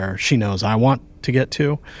to where she knows I want to get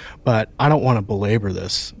to, but I don't want to belabor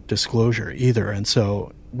this disclosure either. And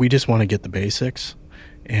so we just want to get the basics.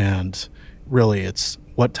 And really, it's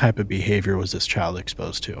what type of behavior was this child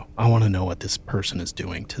exposed to? I want to know what this person is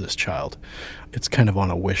doing to this child. It's kind of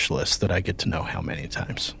on a wish list that I get to know how many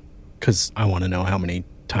times, because I want to know how many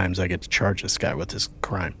times I get to charge this guy with this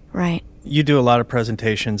crime. Right. You do a lot of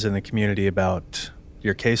presentations in the community about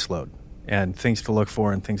your caseload and things to look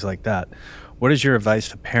for and things like that. What is your advice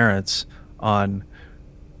to parents on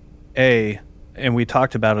and we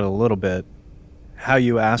talked about it a little bit, how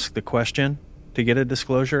you ask the question to get a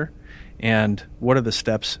disclosure, and what are the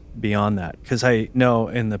steps beyond that? Because I know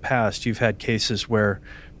in the past you've had cases where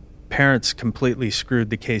parents completely screwed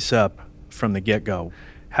the case up from the get-go.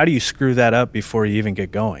 How do you screw that up before you even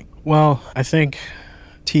get going? Well, I think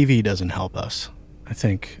TV doesn't help us. I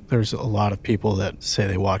think there's a lot of people that say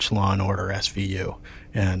they watch Law & Order SVU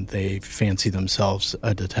and they fancy themselves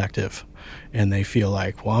a detective and they feel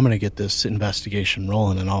like, well, I'm going to get this investigation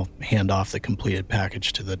rolling and I'll hand off the completed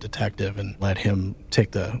package to the detective and let him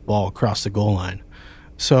take the ball across the goal line.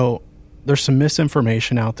 So there's some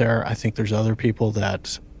misinformation out there. I think there's other people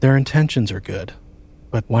that their intentions are good,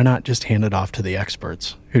 but why not just hand it off to the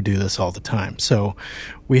experts who do this all the time? So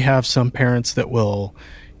we have some parents that will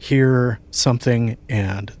hear something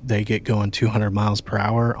and they get going 200 miles per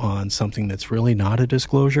hour on something that's really not a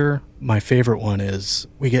disclosure. My favorite one is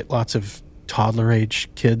we get lots of toddler age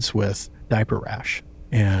kids with diaper rash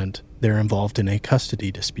and they're involved in a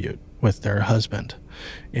custody dispute with their husband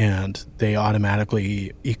and they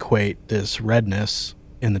automatically equate this redness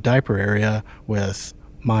in the diaper area with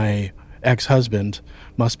my ex-husband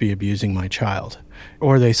must be abusing my child,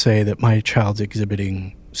 or they say that my child's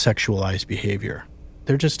exhibiting sexualized behavior.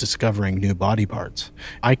 They're just discovering new body parts.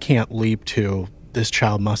 I can't leap to this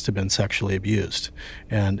child must have been sexually abused.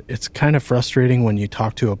 And it's kind of frustrating when you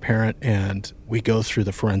talk to a parent and we go through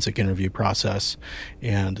the forensic interview process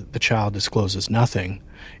and the child discloses nothing.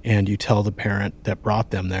 And you tell the parent that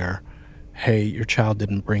brought them there, hey, your child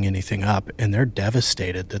didn't bring anything up. And they're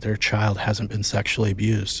devastated that their child hasn't been sexually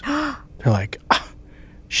abused. They're like,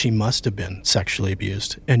 she must have been sexually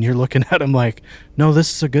abused. And you're looking at them like, no,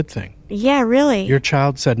 this is a good thing. Yeah, really. Your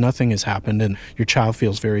child said nothing has happened and your child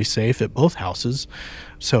feels very safe at both houses.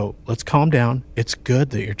 So let's calm down. It's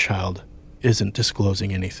good that your child isn't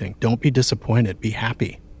disclosing anything. Don't be disappointed. Be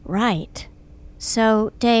happy. Right.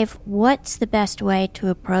 So, Dave, what's the best way to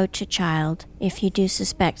approach a child if you do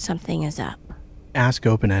suspect something is up? Ask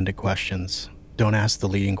open-ended questions. Don't ask the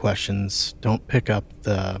leading questions. Don't pick up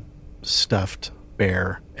the stuffed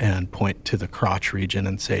bear and point to the crotch region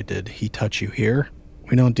and say, did he touch you here?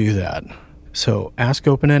 We don't do that. So ask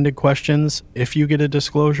open-ended questions. If you get a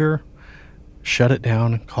disclosure, shut it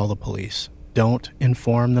down and call the police. Don't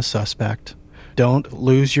inform the suspect. Don't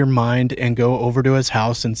lose your mind and go over to his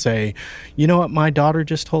house and say, you know what my daughter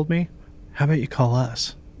just told me? How about you call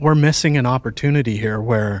us? We're missing an opportunity here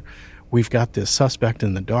where we've got this suspect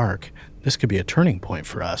in the dark. This could be a turning point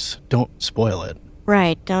for us. Don't spoil it.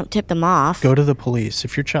 Right. Don't tip them off. Go to the police.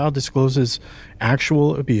 If your child discloses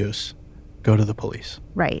actual abuse, go to the police.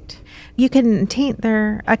 Right. You can taint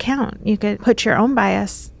their account. You could put your own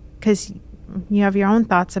bias because you have your own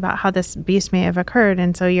thoughts about how this abuse may have occurred.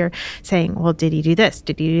 And so you're saying, well, did he do this?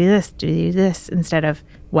 Did he do this? Did he do this? Instead of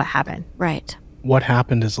what happened. Right. What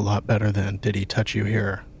happened is a lot better than did he touch you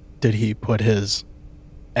here? Did he put his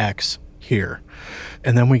ex here?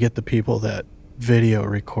 And then we get the people that video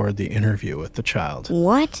record the interview with the child.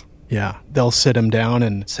 What? Yeah. They'll sit him down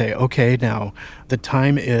and say, okay, now the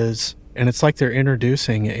time is, and it's like they're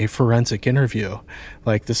introducing a forensic interview.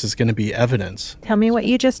 Like this is going to be evidence. Tell me what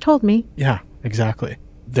you just told me. Yeah, exactly.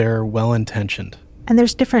 They're well-intentioned. And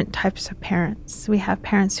there's different types of parents. We have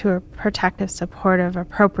parents who are protective, supportive,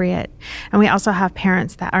 appropriate. And we also have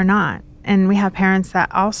parents that are not. And we have parents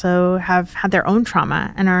that also have had their own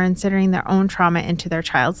trauma and are inserting their own trauma into their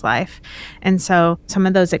child's life. And so some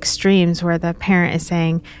of those extremes where the parent is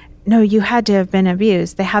saying, no, you had to have been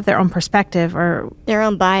abused. They have their own perspective or their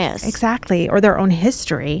own bias. Exactly. Or their own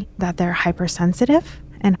history, that they're hypersensitive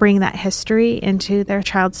and bring that history into their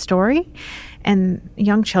child's story. And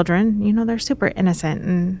young children, you know, they're super innocent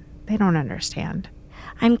and they don't understand.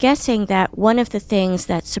 I'm guessing that one of the things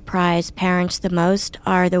that surprise parents the most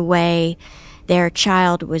are the way their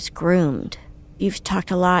child was groomed. You've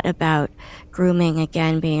talked a lot about grooming,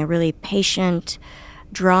 again, being a really patient,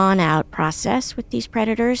 drawn-out process with these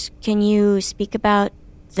predators. Can you speak about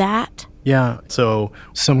that? Yeah, so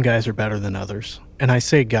some guys are better than others. And I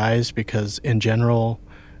say guys because in general,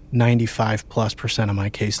 95+% of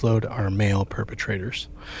my caseload are male perpetrators.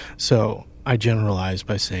 So I generalize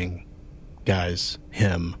by saying guys,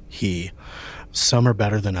 him, he. Some are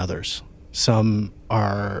better than others. Some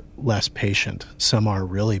are less patient. Some are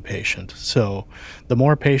really patient. So the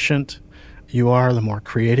more patient you are, the more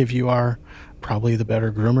creative you are, probably the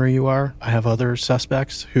better groomer you are. I have other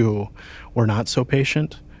suspects who were not so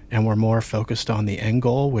patient and were more focused on the end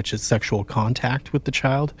goal, which is sexual contact with the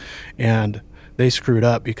child. And they screwed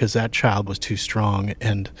up because that child was too strong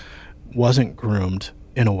and wasn't groomed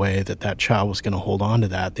in a way that that child was going to hold on to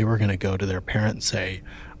that. They were going to go to their parent and say,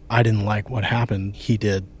 I didn't like what happened. He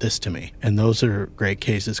did this to me. And those are great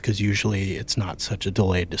cases because usually it's not such a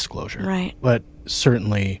delayed disclosure. Right. But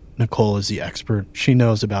certainly Nicole is the expert. She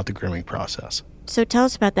knows about the grooming process. So tell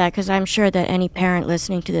us about that, because I'm sure that any parent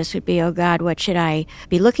listening to this would be, oh God, what should I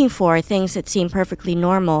be looking for? Things that seem perfectly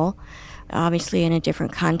normal, obviously in a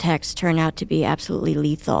different context, turn out to be absolutely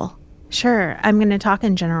lethal. Sure. I'm going to talk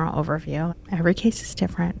in general overview. Every case is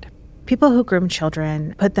different. People who groom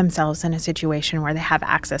children put themselves in a situation where they have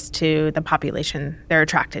access to the population they're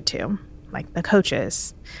attracted to, like the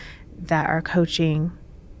coaches that are coaching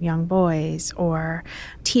young boys or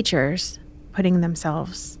teachers putting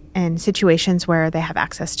themselves in situations where they have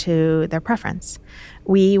access to their preference.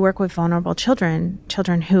 We work with vulnerable children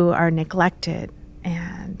who are neglected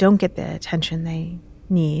and don't get the attention they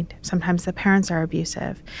need. Sometimes the parents are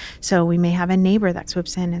abusive. So we may have a neighbor that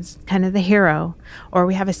swoops in as kind of the hero, or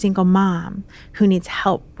we have a single mom who needs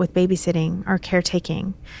help with babysitting or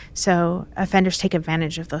caretaking. So offenders take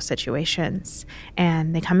advantage of those situations,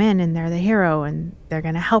 and they come in and they're the hero and they're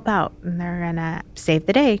going to help out and they're going to save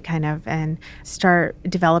the day kind of and start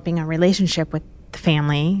developing a relationship with the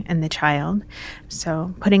family and the child.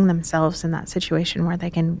 So putting themselves in that situation where they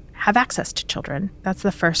can have access to children, that's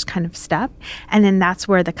the first kind of step. And then that's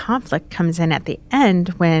where the conflict comes in at the end,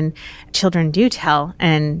 when children do tell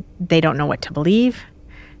and they don't know what to believe.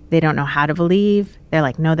 They don't know how to believe. They're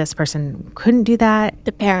like, no, this person couldn't do that.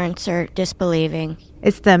 The parents are disbelieving.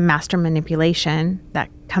 It's the master manipulation that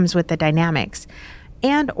comes with the dynamics.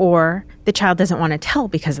 And or the child doesn't want to tell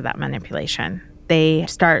because of that manipulation. They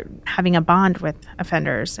start having a bond with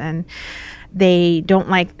offenders and they don't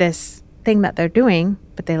like this thing that they're doing,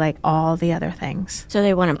 but they like all the other things. So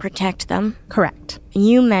they want to protect them? Correct.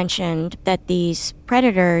 You mentioned that these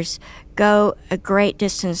predators go a great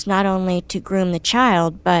distance not only to groom the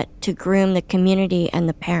child, but to groom the community and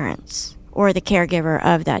the parents or the caregiver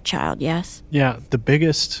of that child, yes? Yeah, the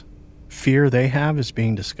biggest fear they have is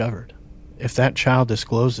being discovered. If that child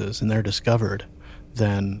discloses and they're discovered,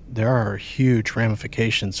 then there are huge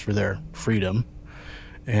ramifications for their freedom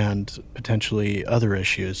and potentially other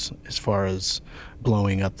issues as far as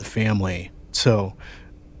blowing up the family. So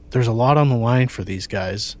there's a lot on the line for these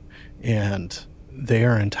guys, and they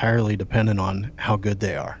are entirely dependent on how good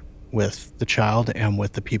they are with the child and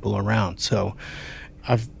with the people around. So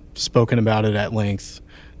I've spoken about it at length,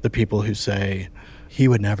 the people who say, he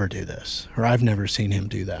would never do this, or I've never seen him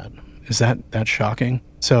do that. Is that shocking?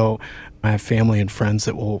 So I have family and friends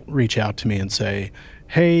that will reach out to me and say,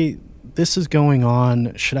 hey, this is going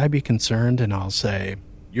on. Should I be concerned? And I'll say,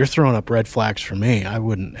 you're throwing up red flags for me. I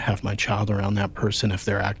wouldn't have my child around that person if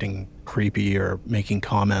they're acting creepy or making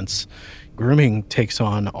comments. Grooming takes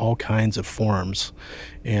on all kinds of forms,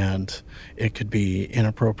 and it could be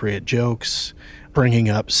inappropriate jokes, bringing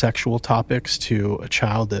up sexual topics to a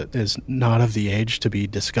child that is not of the age to be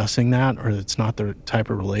discussing that, or it's not the type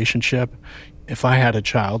of relationship. If I had a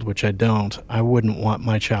child, which I don't, I wouldn't want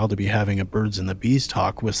my child to be having a birds and the bees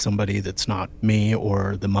talk with somebody that's not me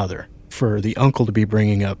or the mother. For the uncle to be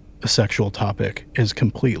bringing up a sexual topic is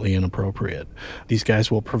completely inappropriate. These guys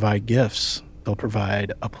will provide gifts. They'll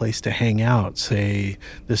provide a place to hang out. Say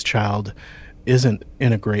this child isn't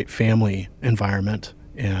in a great family environment,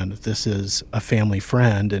 and this is a family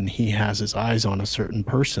friend, and he has his eyes on a certain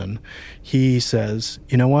person. He says,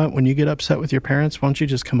 you know what, when you get upset with your parents, why don't you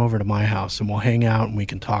just come over to my house and we'll hang out and we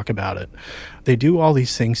can talk about it. They do all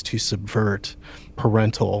these things to subvert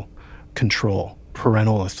parental control,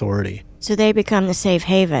 parental authority. So they become the safe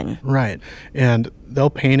haven. Right. And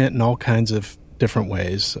they'll paint it in all kinds of different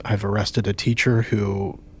ways. I've arrested a teacher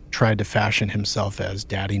who tried to fashion himself as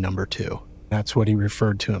daddy number 2. That's what he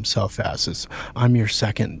referred to himself as, is I'm your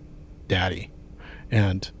second daddy.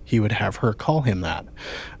 And he would have her call him that.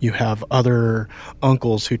 You have other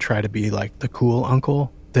uncles who try to be like the cool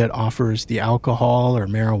uncle that offers the alcohol or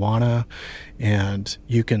marijuana, and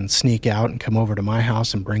you can sneak out and come over to my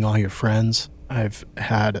house and bring all your friends. I've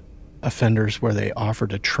had offenders where they offer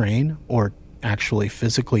to train or actually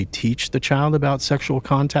physically teach the child about sexual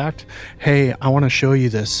contact. Hey, I want to show you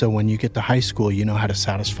this so when you get to high school, you know how to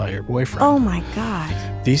satisfy your boyfriend. Oh my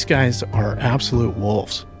God. These guys are absolute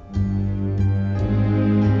wolves.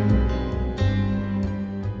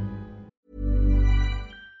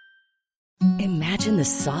 Imagine the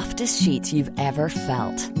softest sheets you've ever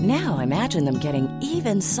felt. Now imagine them getting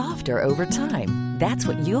even softer over time. That's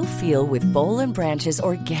what you'll feel with Boll & Branch's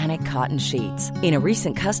organic cotton sheets. In a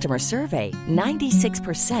recent customer survey,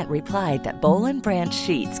 96% replied that Boll & Branch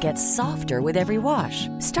sheets get softer with every wash.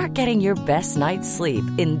 Start getting your best night's sleep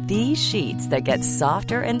in these sheets that get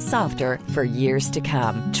softer and softer for years to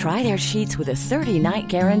come. Try their sheets with a 30-night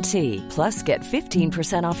guarantee. Plus, get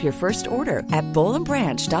 15% off your first order at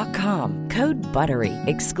bollandbranch.com. Code BUTTERY.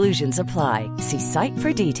 Exclusions apply. See site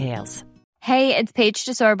for details. Hey, it's Paige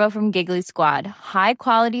DeSorbo from Giggly Squad. High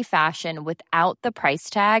quality fashion without the price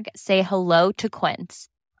tag. Say hello to Quince.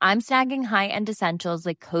 I'm snagging high-end essentials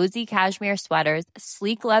like cozy cashmere sweaters,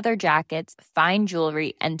 sleek leather jackets, fine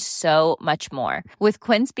jewelry, and so much more. With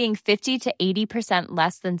Quince being 50 to 80%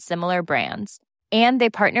 less than similar brands. And they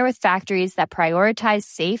partner with factories that prioritize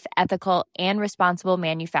safe, ethical, and responsible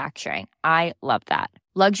manufacturing. I love that.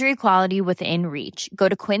 Luxury quality within reach. Go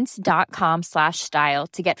to quince.com/style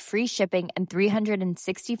to get free shipping and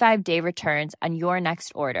 365-day returns on your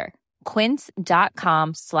next order.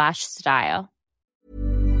 Quince.com/style.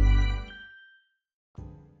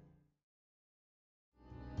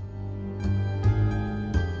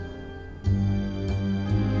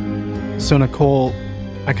 So, Nicole,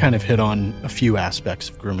 I kind of hit on a few aspects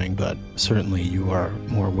of grooming, but certainly you are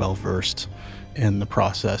more well-versed in the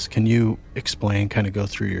process. Can you explain, kind of go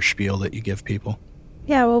through your spiel that you give people?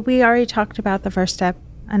 Yeah, well, we already talked about the first step,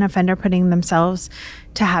 an offender putting themselves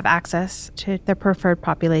to have access to their preferred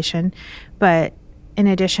population. But in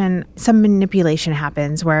addition, some manipulation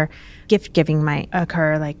happens where gift giving might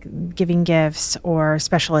occur, like giving gifts or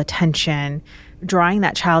special attention, drawing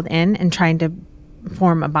that child in and trying to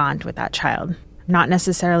form a bond with that child. Not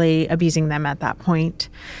necessarily abusing them at that point,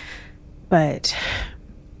 but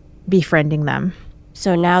befriending them.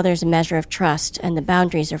 So now there's a measure of trust and the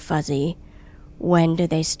boundaries are fuzzy. When do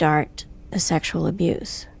they start the sexual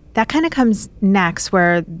abuse? That kind of comes next,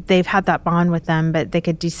 where they've had that bond with them, but they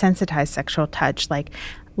could desensitize sexual touch, like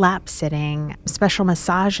lap sitting, special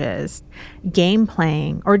massages, game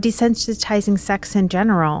playing, or desensitizing sex in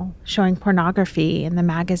general, showing pornography in the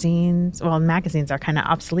magazines. Well, magazines are kind of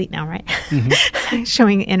obsolete now, right? Mm-hmm.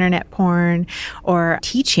 Showing internet porn or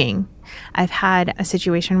teaching. I've had a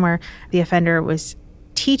situation where the offender was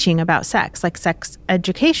teaching about sex, like sex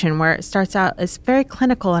education, where it starts out as very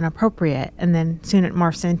clinical and appropriate, and then soon it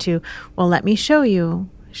morphs into, well, let me show you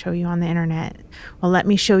on the internet. Well, let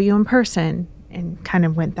me show you in person, and kind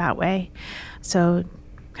of went that way. So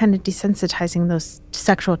kind of desensitizing those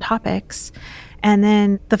sexual topics. And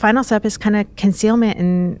then the final step is kind of concealment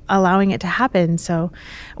and allowing it to happen. So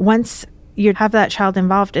once you have that child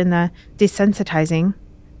involved in the desensitizing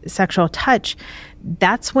sexual touch,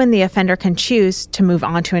 that's when the offender can choose to move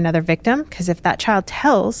on to another victim. Because if that child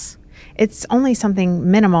tells, it's only something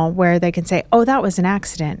minimal where they can say, oh, that was an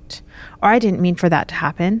accident, or I didn't mean for that to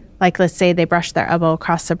happen. Like, let's say they brush their elbow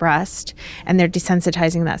across the breast and they're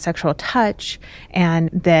desensitizing that sexual touch, and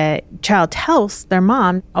the child tells their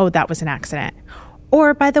mom, oh, that was an accident.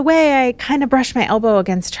 Or, by the way, I kind of brushed my elbow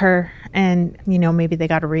against her, and, maybe they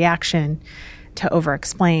got a reaction to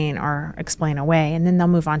over-explain or explain away, and then they'll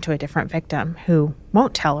move on to a different victim who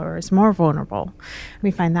won't tell or is more vulnerable.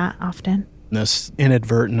 We find that often. This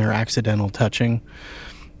inadvertent or accidental touching,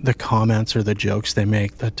 the comments or the jokes they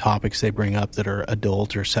make, the topics they bring up that are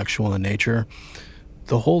adult or sexual in nature,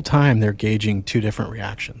 the whole time they're gauging two different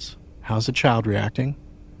reactions. How's the child reacting?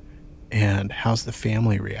 And how's the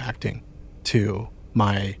family reacting to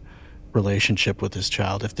my relationship with this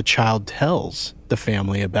child? If the child tells the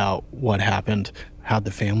family about what happened, how'd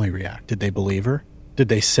the family react? Did they believe her? Did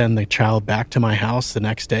they send the child back to my house the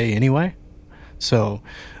next day anyway? So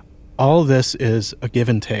all of this is a give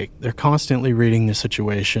and take. They're constantly reading the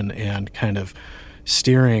situation and kind of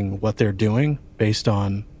steering what they're doing based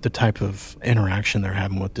on the type of interaction they're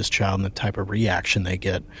having with this child and the type of reaction they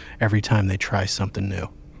get every time they try something new.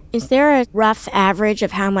 Is there a rough average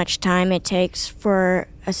of how much time it takes for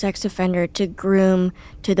a sex offender to groom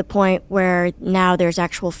to the point where now there's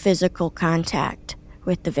actual physical contact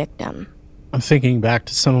with the victim? I'm thinking back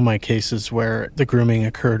to some of my cases where the grooming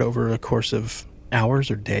occurred over a course of hours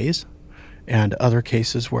or days, and other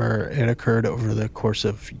cases where it occurred over the course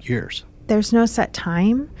of years. There's no set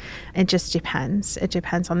time. It just depends. It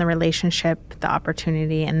depends on the relationship, the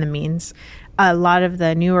opportunity, and the means. A lot of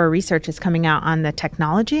the newer research is coming out on the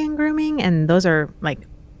technology in grooming, and those are like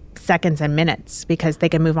seconds and minutes because they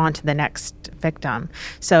can move on to the next victim.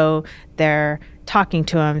 So they're talking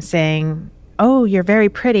to them saying, oh, you're very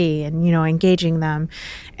pretty, and, engaging them.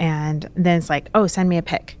 And then it's like, oh, send me a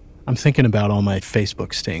pic. I'm thinking about all my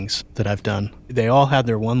Facebook stings that I've done. They all had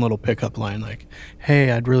their one little pickup line like,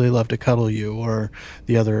 hey, I'd really love to cuddle you. Or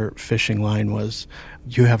the other fishing line was,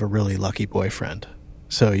 you have a really lucky boyfriend.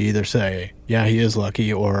 So you either say, yeah, he is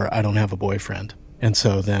lucky, or I don't have a boyfriend. And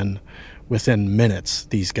so then within minutes,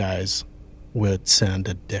 these guys would send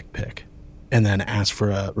a dick pic and then ask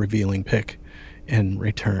for a revealing pic in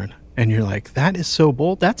return. And you're like, that is so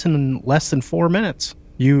bold. That's in less than 4 minutes.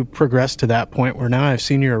 You progress to that point where now I've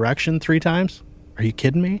seen your erection 3 times? Are you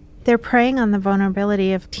kidding me? They're preying on the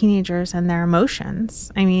vulnerability of teenagers and their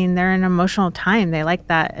emotions. I mean, they're in an emotional time. They like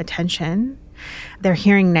that attention. They're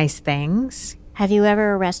hearing nice things. Have you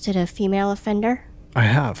ever arrested a female offender? I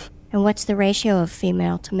have. And what's the ratio of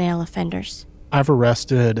female to male offenders? I've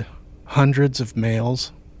arrested hundreds of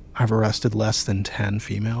males. I've arrested less than 10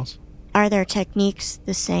 females. Are their techniques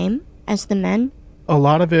the same as the men? A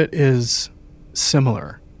lot of it is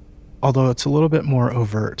similar, although it's a little bit more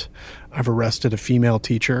overt. I've arrested a female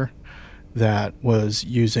teacher that was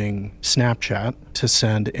using Snapchat to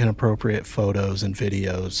send inappropriate photos and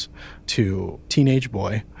videos to a teenage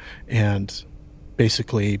boy and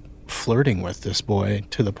basically flirting with this boy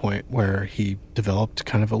to the point where he developed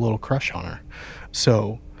kind of a little crush on her.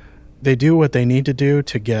 So they do what they need to do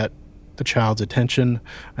to get the child's attention.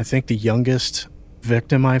 I think the youngest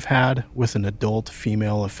victim I've had with an adult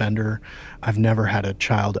female offender, I've never had a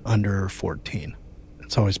child under 14.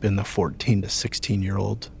 It's always been the 14 to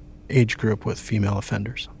 16-year-old age group with female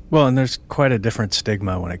offenders. Well, and there's quite a different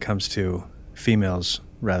stigma when it comes to females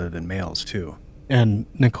rather than males, too. And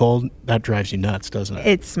Nicole, that drives you nuts, doesn't it?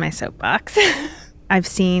 It's my soapbox. I've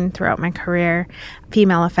seen throughout my career,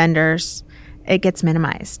 female offenders, it gets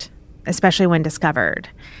minimized, especially when discovered.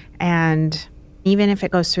 And even if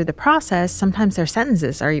it goes through the process, sometimes their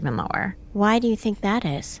sentences are even lower. Why do you think that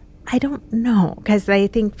is? I don't know, because I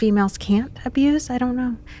think females can't abuse. I don't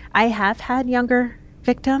know. I have had younger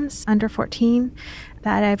victims under 14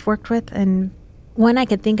 that I've worked with, and one I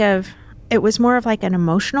could think of, it was more of like an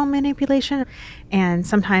emotional manipulation, and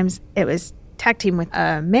sometimes it was tag team with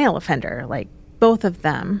a male offender, like both of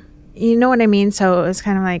them. You know what I mean? So it was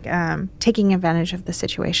kind of like taking advantage of the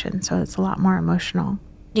situation, so it's a lot more emotional.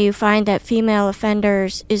 Do you find that female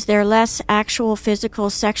offenders, is there less actual physical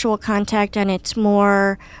sexual contact and it's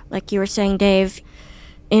more, like you were saying, Dave,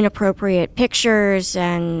 inappropriate pictures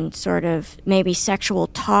and sort of maybe sexual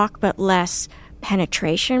talk, but less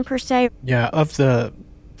penetration per se? Yeah, of the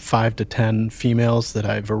 5 to 10 females that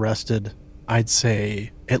I've arrested, I'd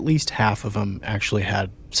say at least half of them actually had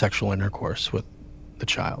sexual intercourse with the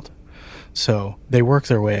child. So they work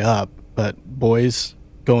their way up, but boys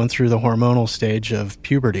going through the hormonal stage of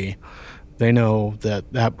puberty, they know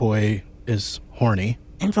that that boy is horny.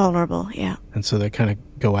 And vulnerable, yeah. And so they kind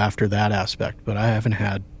of go after that aspect, but I haven't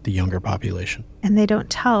had the younger population. And they don't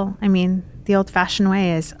tell. I mean, the old-fashioned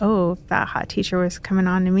way is, oh, if that hot teacher was coming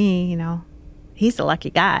on to me, you know, he's a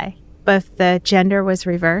lucky guy. But if the gender was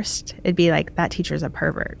reversed, it'd be like, that teacher's a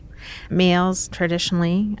pervert. Males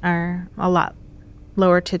traditionally are a lot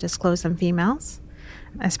lower to disclose than females,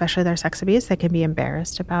 especially their sex abuse. They can be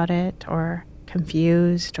embarrassed about it or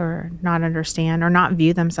confused or not understand or not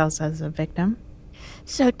view themselves as a victim.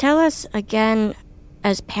 So tell us again,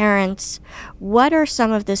 as parents, what are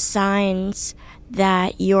some of the signs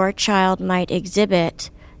that your child might exhibit?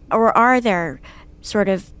 Or are there sort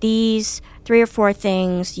of these 3 or 4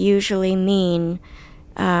 things usually mean?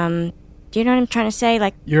 Do you know what I'm trying to say?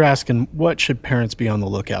 Like, you're asking, what should parents be on the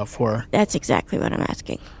lookout for? That's exactly what I'm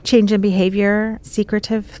asking. Change in behavior,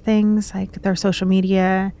 secretive things like their social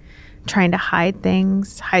media, trying to hide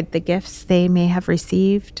things, hide the gifts they may have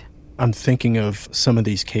received. I'm thinking of some of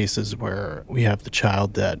these cases where we have the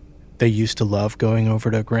child that they used to love going over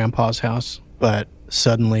to grandpa's house, but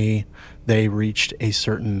suddenly they reached a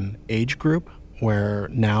certain age group where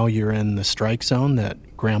now you're in the strike zone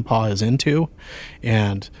that grandpa is into,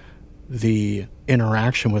 and the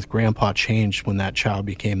interaction with grandpa changed when that child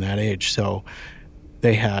became that age. So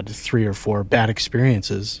they had 3 or 4 bad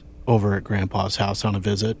experiences over at grandpa's house on a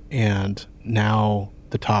visit, and now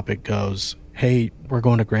the topic goes, hey, we're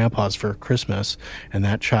going to grandpa's for Christmas, and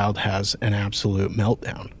that child has an absolute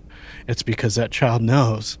meltdown. It's because that child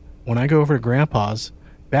knows, when I go over to grandpa's,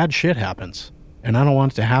 bad shit happens, and I don't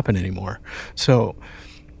want it to happen anymore. So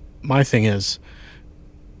my thing is,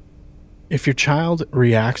 if your child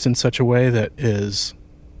reacts in such a way that is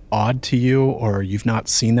odd to you, or you've not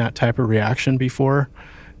seen that type of reaction before,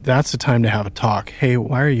 that's the time to have a talk. Hey,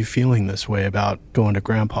 why are you feeling this way about going to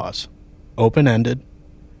grandpa's? Open-ended.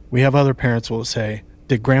 We have other parents who will say,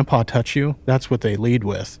 did grandpa touch you? That's what they lead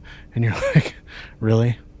with. And you're like,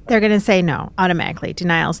 really? They're going to say no, automatically.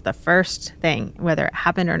 Denial's the first thing, whether it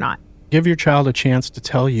happened or not. Give your child a chance to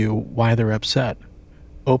tell you why they're upset.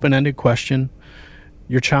 Open-ended question.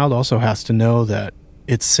 Your child also has to know that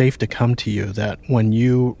it's safe to come to you, that when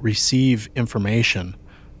you receive information,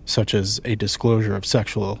 such as a disclosure of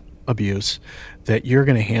sexual abuse, that you're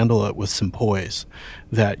going to handle it with some poise,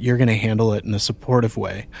 that you're going to handle it in a supportive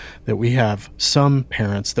way, that we have some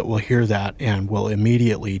parents that will hear that and will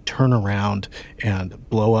immediately turn around and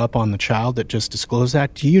blow up on the child that just disclosed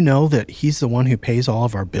that. Do you know that he's the one who pays all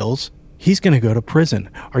of our bills? he's going to go to prison.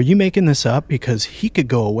 Are you making this up? Because he could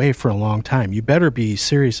go away for a long time. You better be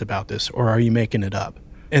serious about this, or are you making it up?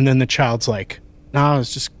 And then the child's like, no, I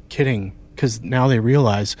was just kidding, because now they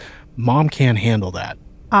realize mom can't handle that.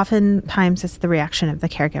 Oftentimes it's the reaction of the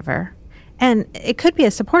caregiver. And it could be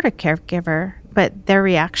a supportive caregiver, but their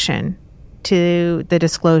reaction to the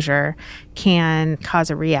disclosure can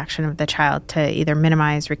cause a reaction of the child to either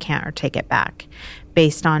minimize, recant, or take it back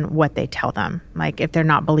based on what they tell them. Like if they're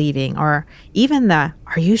not believing, or even the,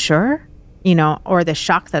 are you sure? Or the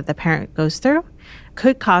shock that the parent goes through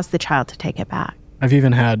could cause the child to take it back. I've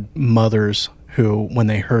even had mothers who, when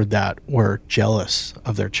they heard that, were jealous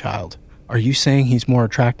of their child. Are you saying he's more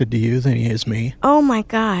attracted to you than he is me? Oh my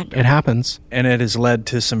God. It happens. And it has led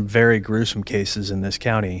to some very gruesome cases in this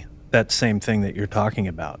county. That same thing that you're talking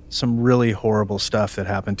about. Some really horrible stuff that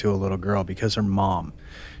happened to a little girl because her mom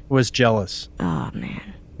was jealous. Oh,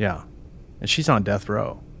 man. Yeah. And she's on death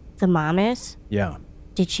row. The mom is? Yeah.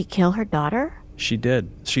 Did she kill her daughter? She did.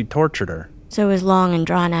 She tortured her. So it was long and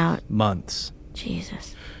drawn out. Months.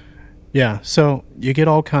 Jesus. Yeah, so you get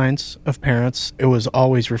all kinds of parents. It was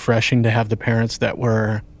always refreshing to have the parents that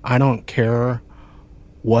were, I don't care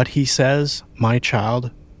what he says, my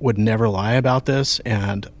child would never lie about this,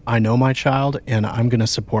 and I know my child, and I'm going to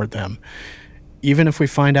support them. Even if we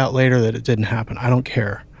find out later that it didn't happen, I don't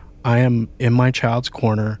care. I am in my child's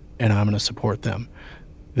corner, and I'm going to support them.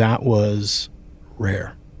 That was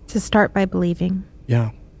rare. To start by believing.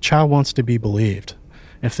 Yeah, child wants to be believed.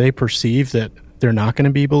 If they perceive that they're not going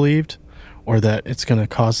to be believed, or that it's going to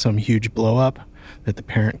cause some huge blow up, that the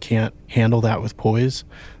parent can't handle that with poise,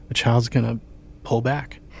 the child's going to pull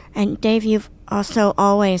back. And Dave, you've also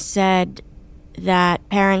always said that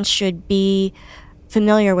parents should be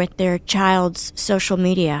familiar with their child's social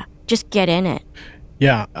media. Just get in it.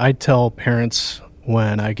 Yeah, I tell parents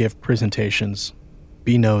when I give presentations,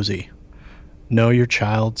 be nosy. Know your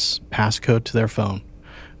child's passcode to their phone.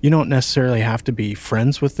 You don't necessarily have to be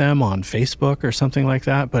friends with them on Facebook or something like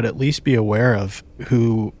that, but at least be aware of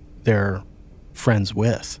who they're friends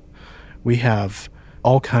with. We have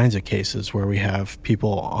all kinds of cases where we have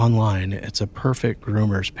people online. It's a perfect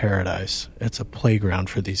groomer's paradise. It's a playground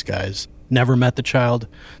for these guys. Never met the child.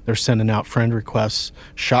 They're sending out friend requests,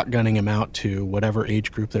 shotgunning them out to whatever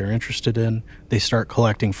age group they're interested in. They start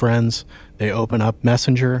collecting friends. They open up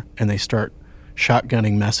Messenger, and they start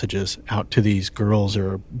shotgunning messages out to these girls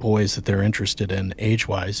or boys that they're interested in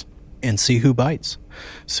age-wise, and see who bites.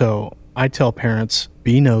 So I tell parents,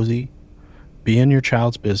 be nosy, be in your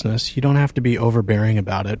child's business. You don't have to be overbearing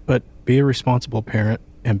about it, but be a responsible parent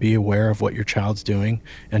and be aware of what your child's doing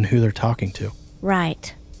and who they're talking to.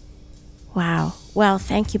 Right. Wow. Well,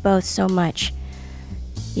 thank you both so much.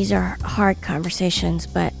 These are hard conversations,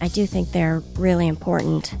 but I do think they're really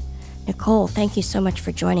important. Nicole, thank you so much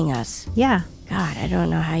for joining us. Yeah. God, I don't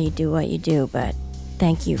know how you do what you do, but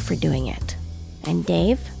thank you for doing it. And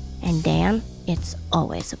Dave and Dan, it's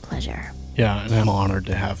always a pleasure. Yeah, and I'm honored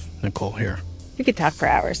to have Nicole here. We could talk for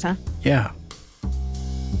hours, huh? Yeah.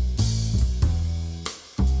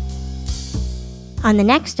 On the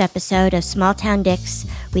next episode of Small Town Dicks,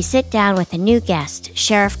 we sit down with a new guest,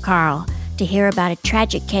 Sheriff Carl, to hear about a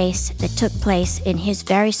tragic case that took place in his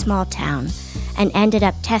very small town and ended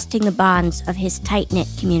up testing the bonds of his tight-knit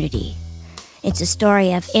community. It's a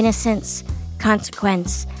story of innocence,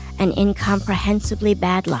 consequence, and incomprehensibly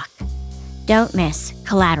bad luck. Don't miss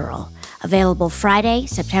Collateral, available Friday,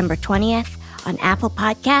 September 20th on Apple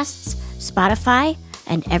Podcasts, Spotify,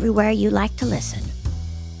 and everywhere you like to listen.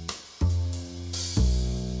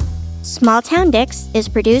 Small Town Dicks is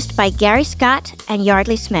produced by Gary Scott and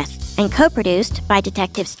Yardley Smith and co-produced by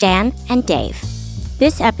Detectives Dan and Dave.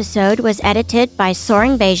 This episode was edited by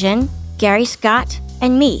Soren Bajan, Gary Scott,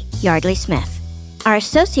 and me, Yardley Smith. Our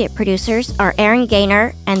associate producers are Aaron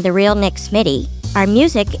Gaynor and The Real Nick Smitty. Our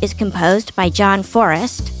music is composed by John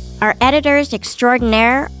Forrest. Our editors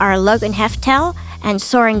extraordinaire are Logan Heftel and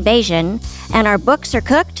Soren Bajan, and our books are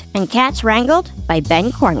cooked and cats wrangled by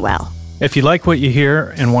Ben Cornwell. If you like what you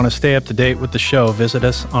hear and want to stay up to date with the show, visit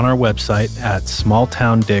us on our website at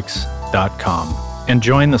smalltowndicks.com. And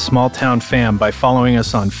join the Small Town fam by following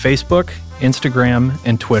us on Facebook, Instagram,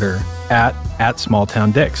 and Twitter at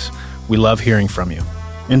SmallTownDicks. We love hearing from you.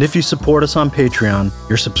 And if you support us on Patreon,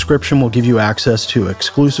 your subscription will give you access to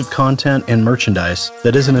exclusive content and merchandise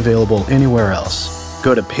that isn't available anywhere else.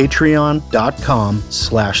 Go to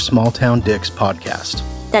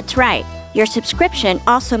patreon.com/smalltowndickspodcast. That's right. Your subscription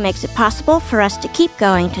also makes it possible for us to keep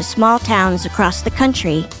going to small towns across the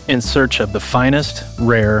country in search of the finest,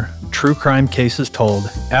 rare, true crime cases told,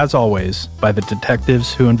 as always, by the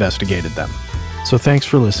detectives who investigated them. So thanks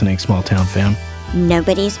for listening, Small Town fam.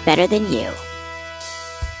 Nobody's better than you.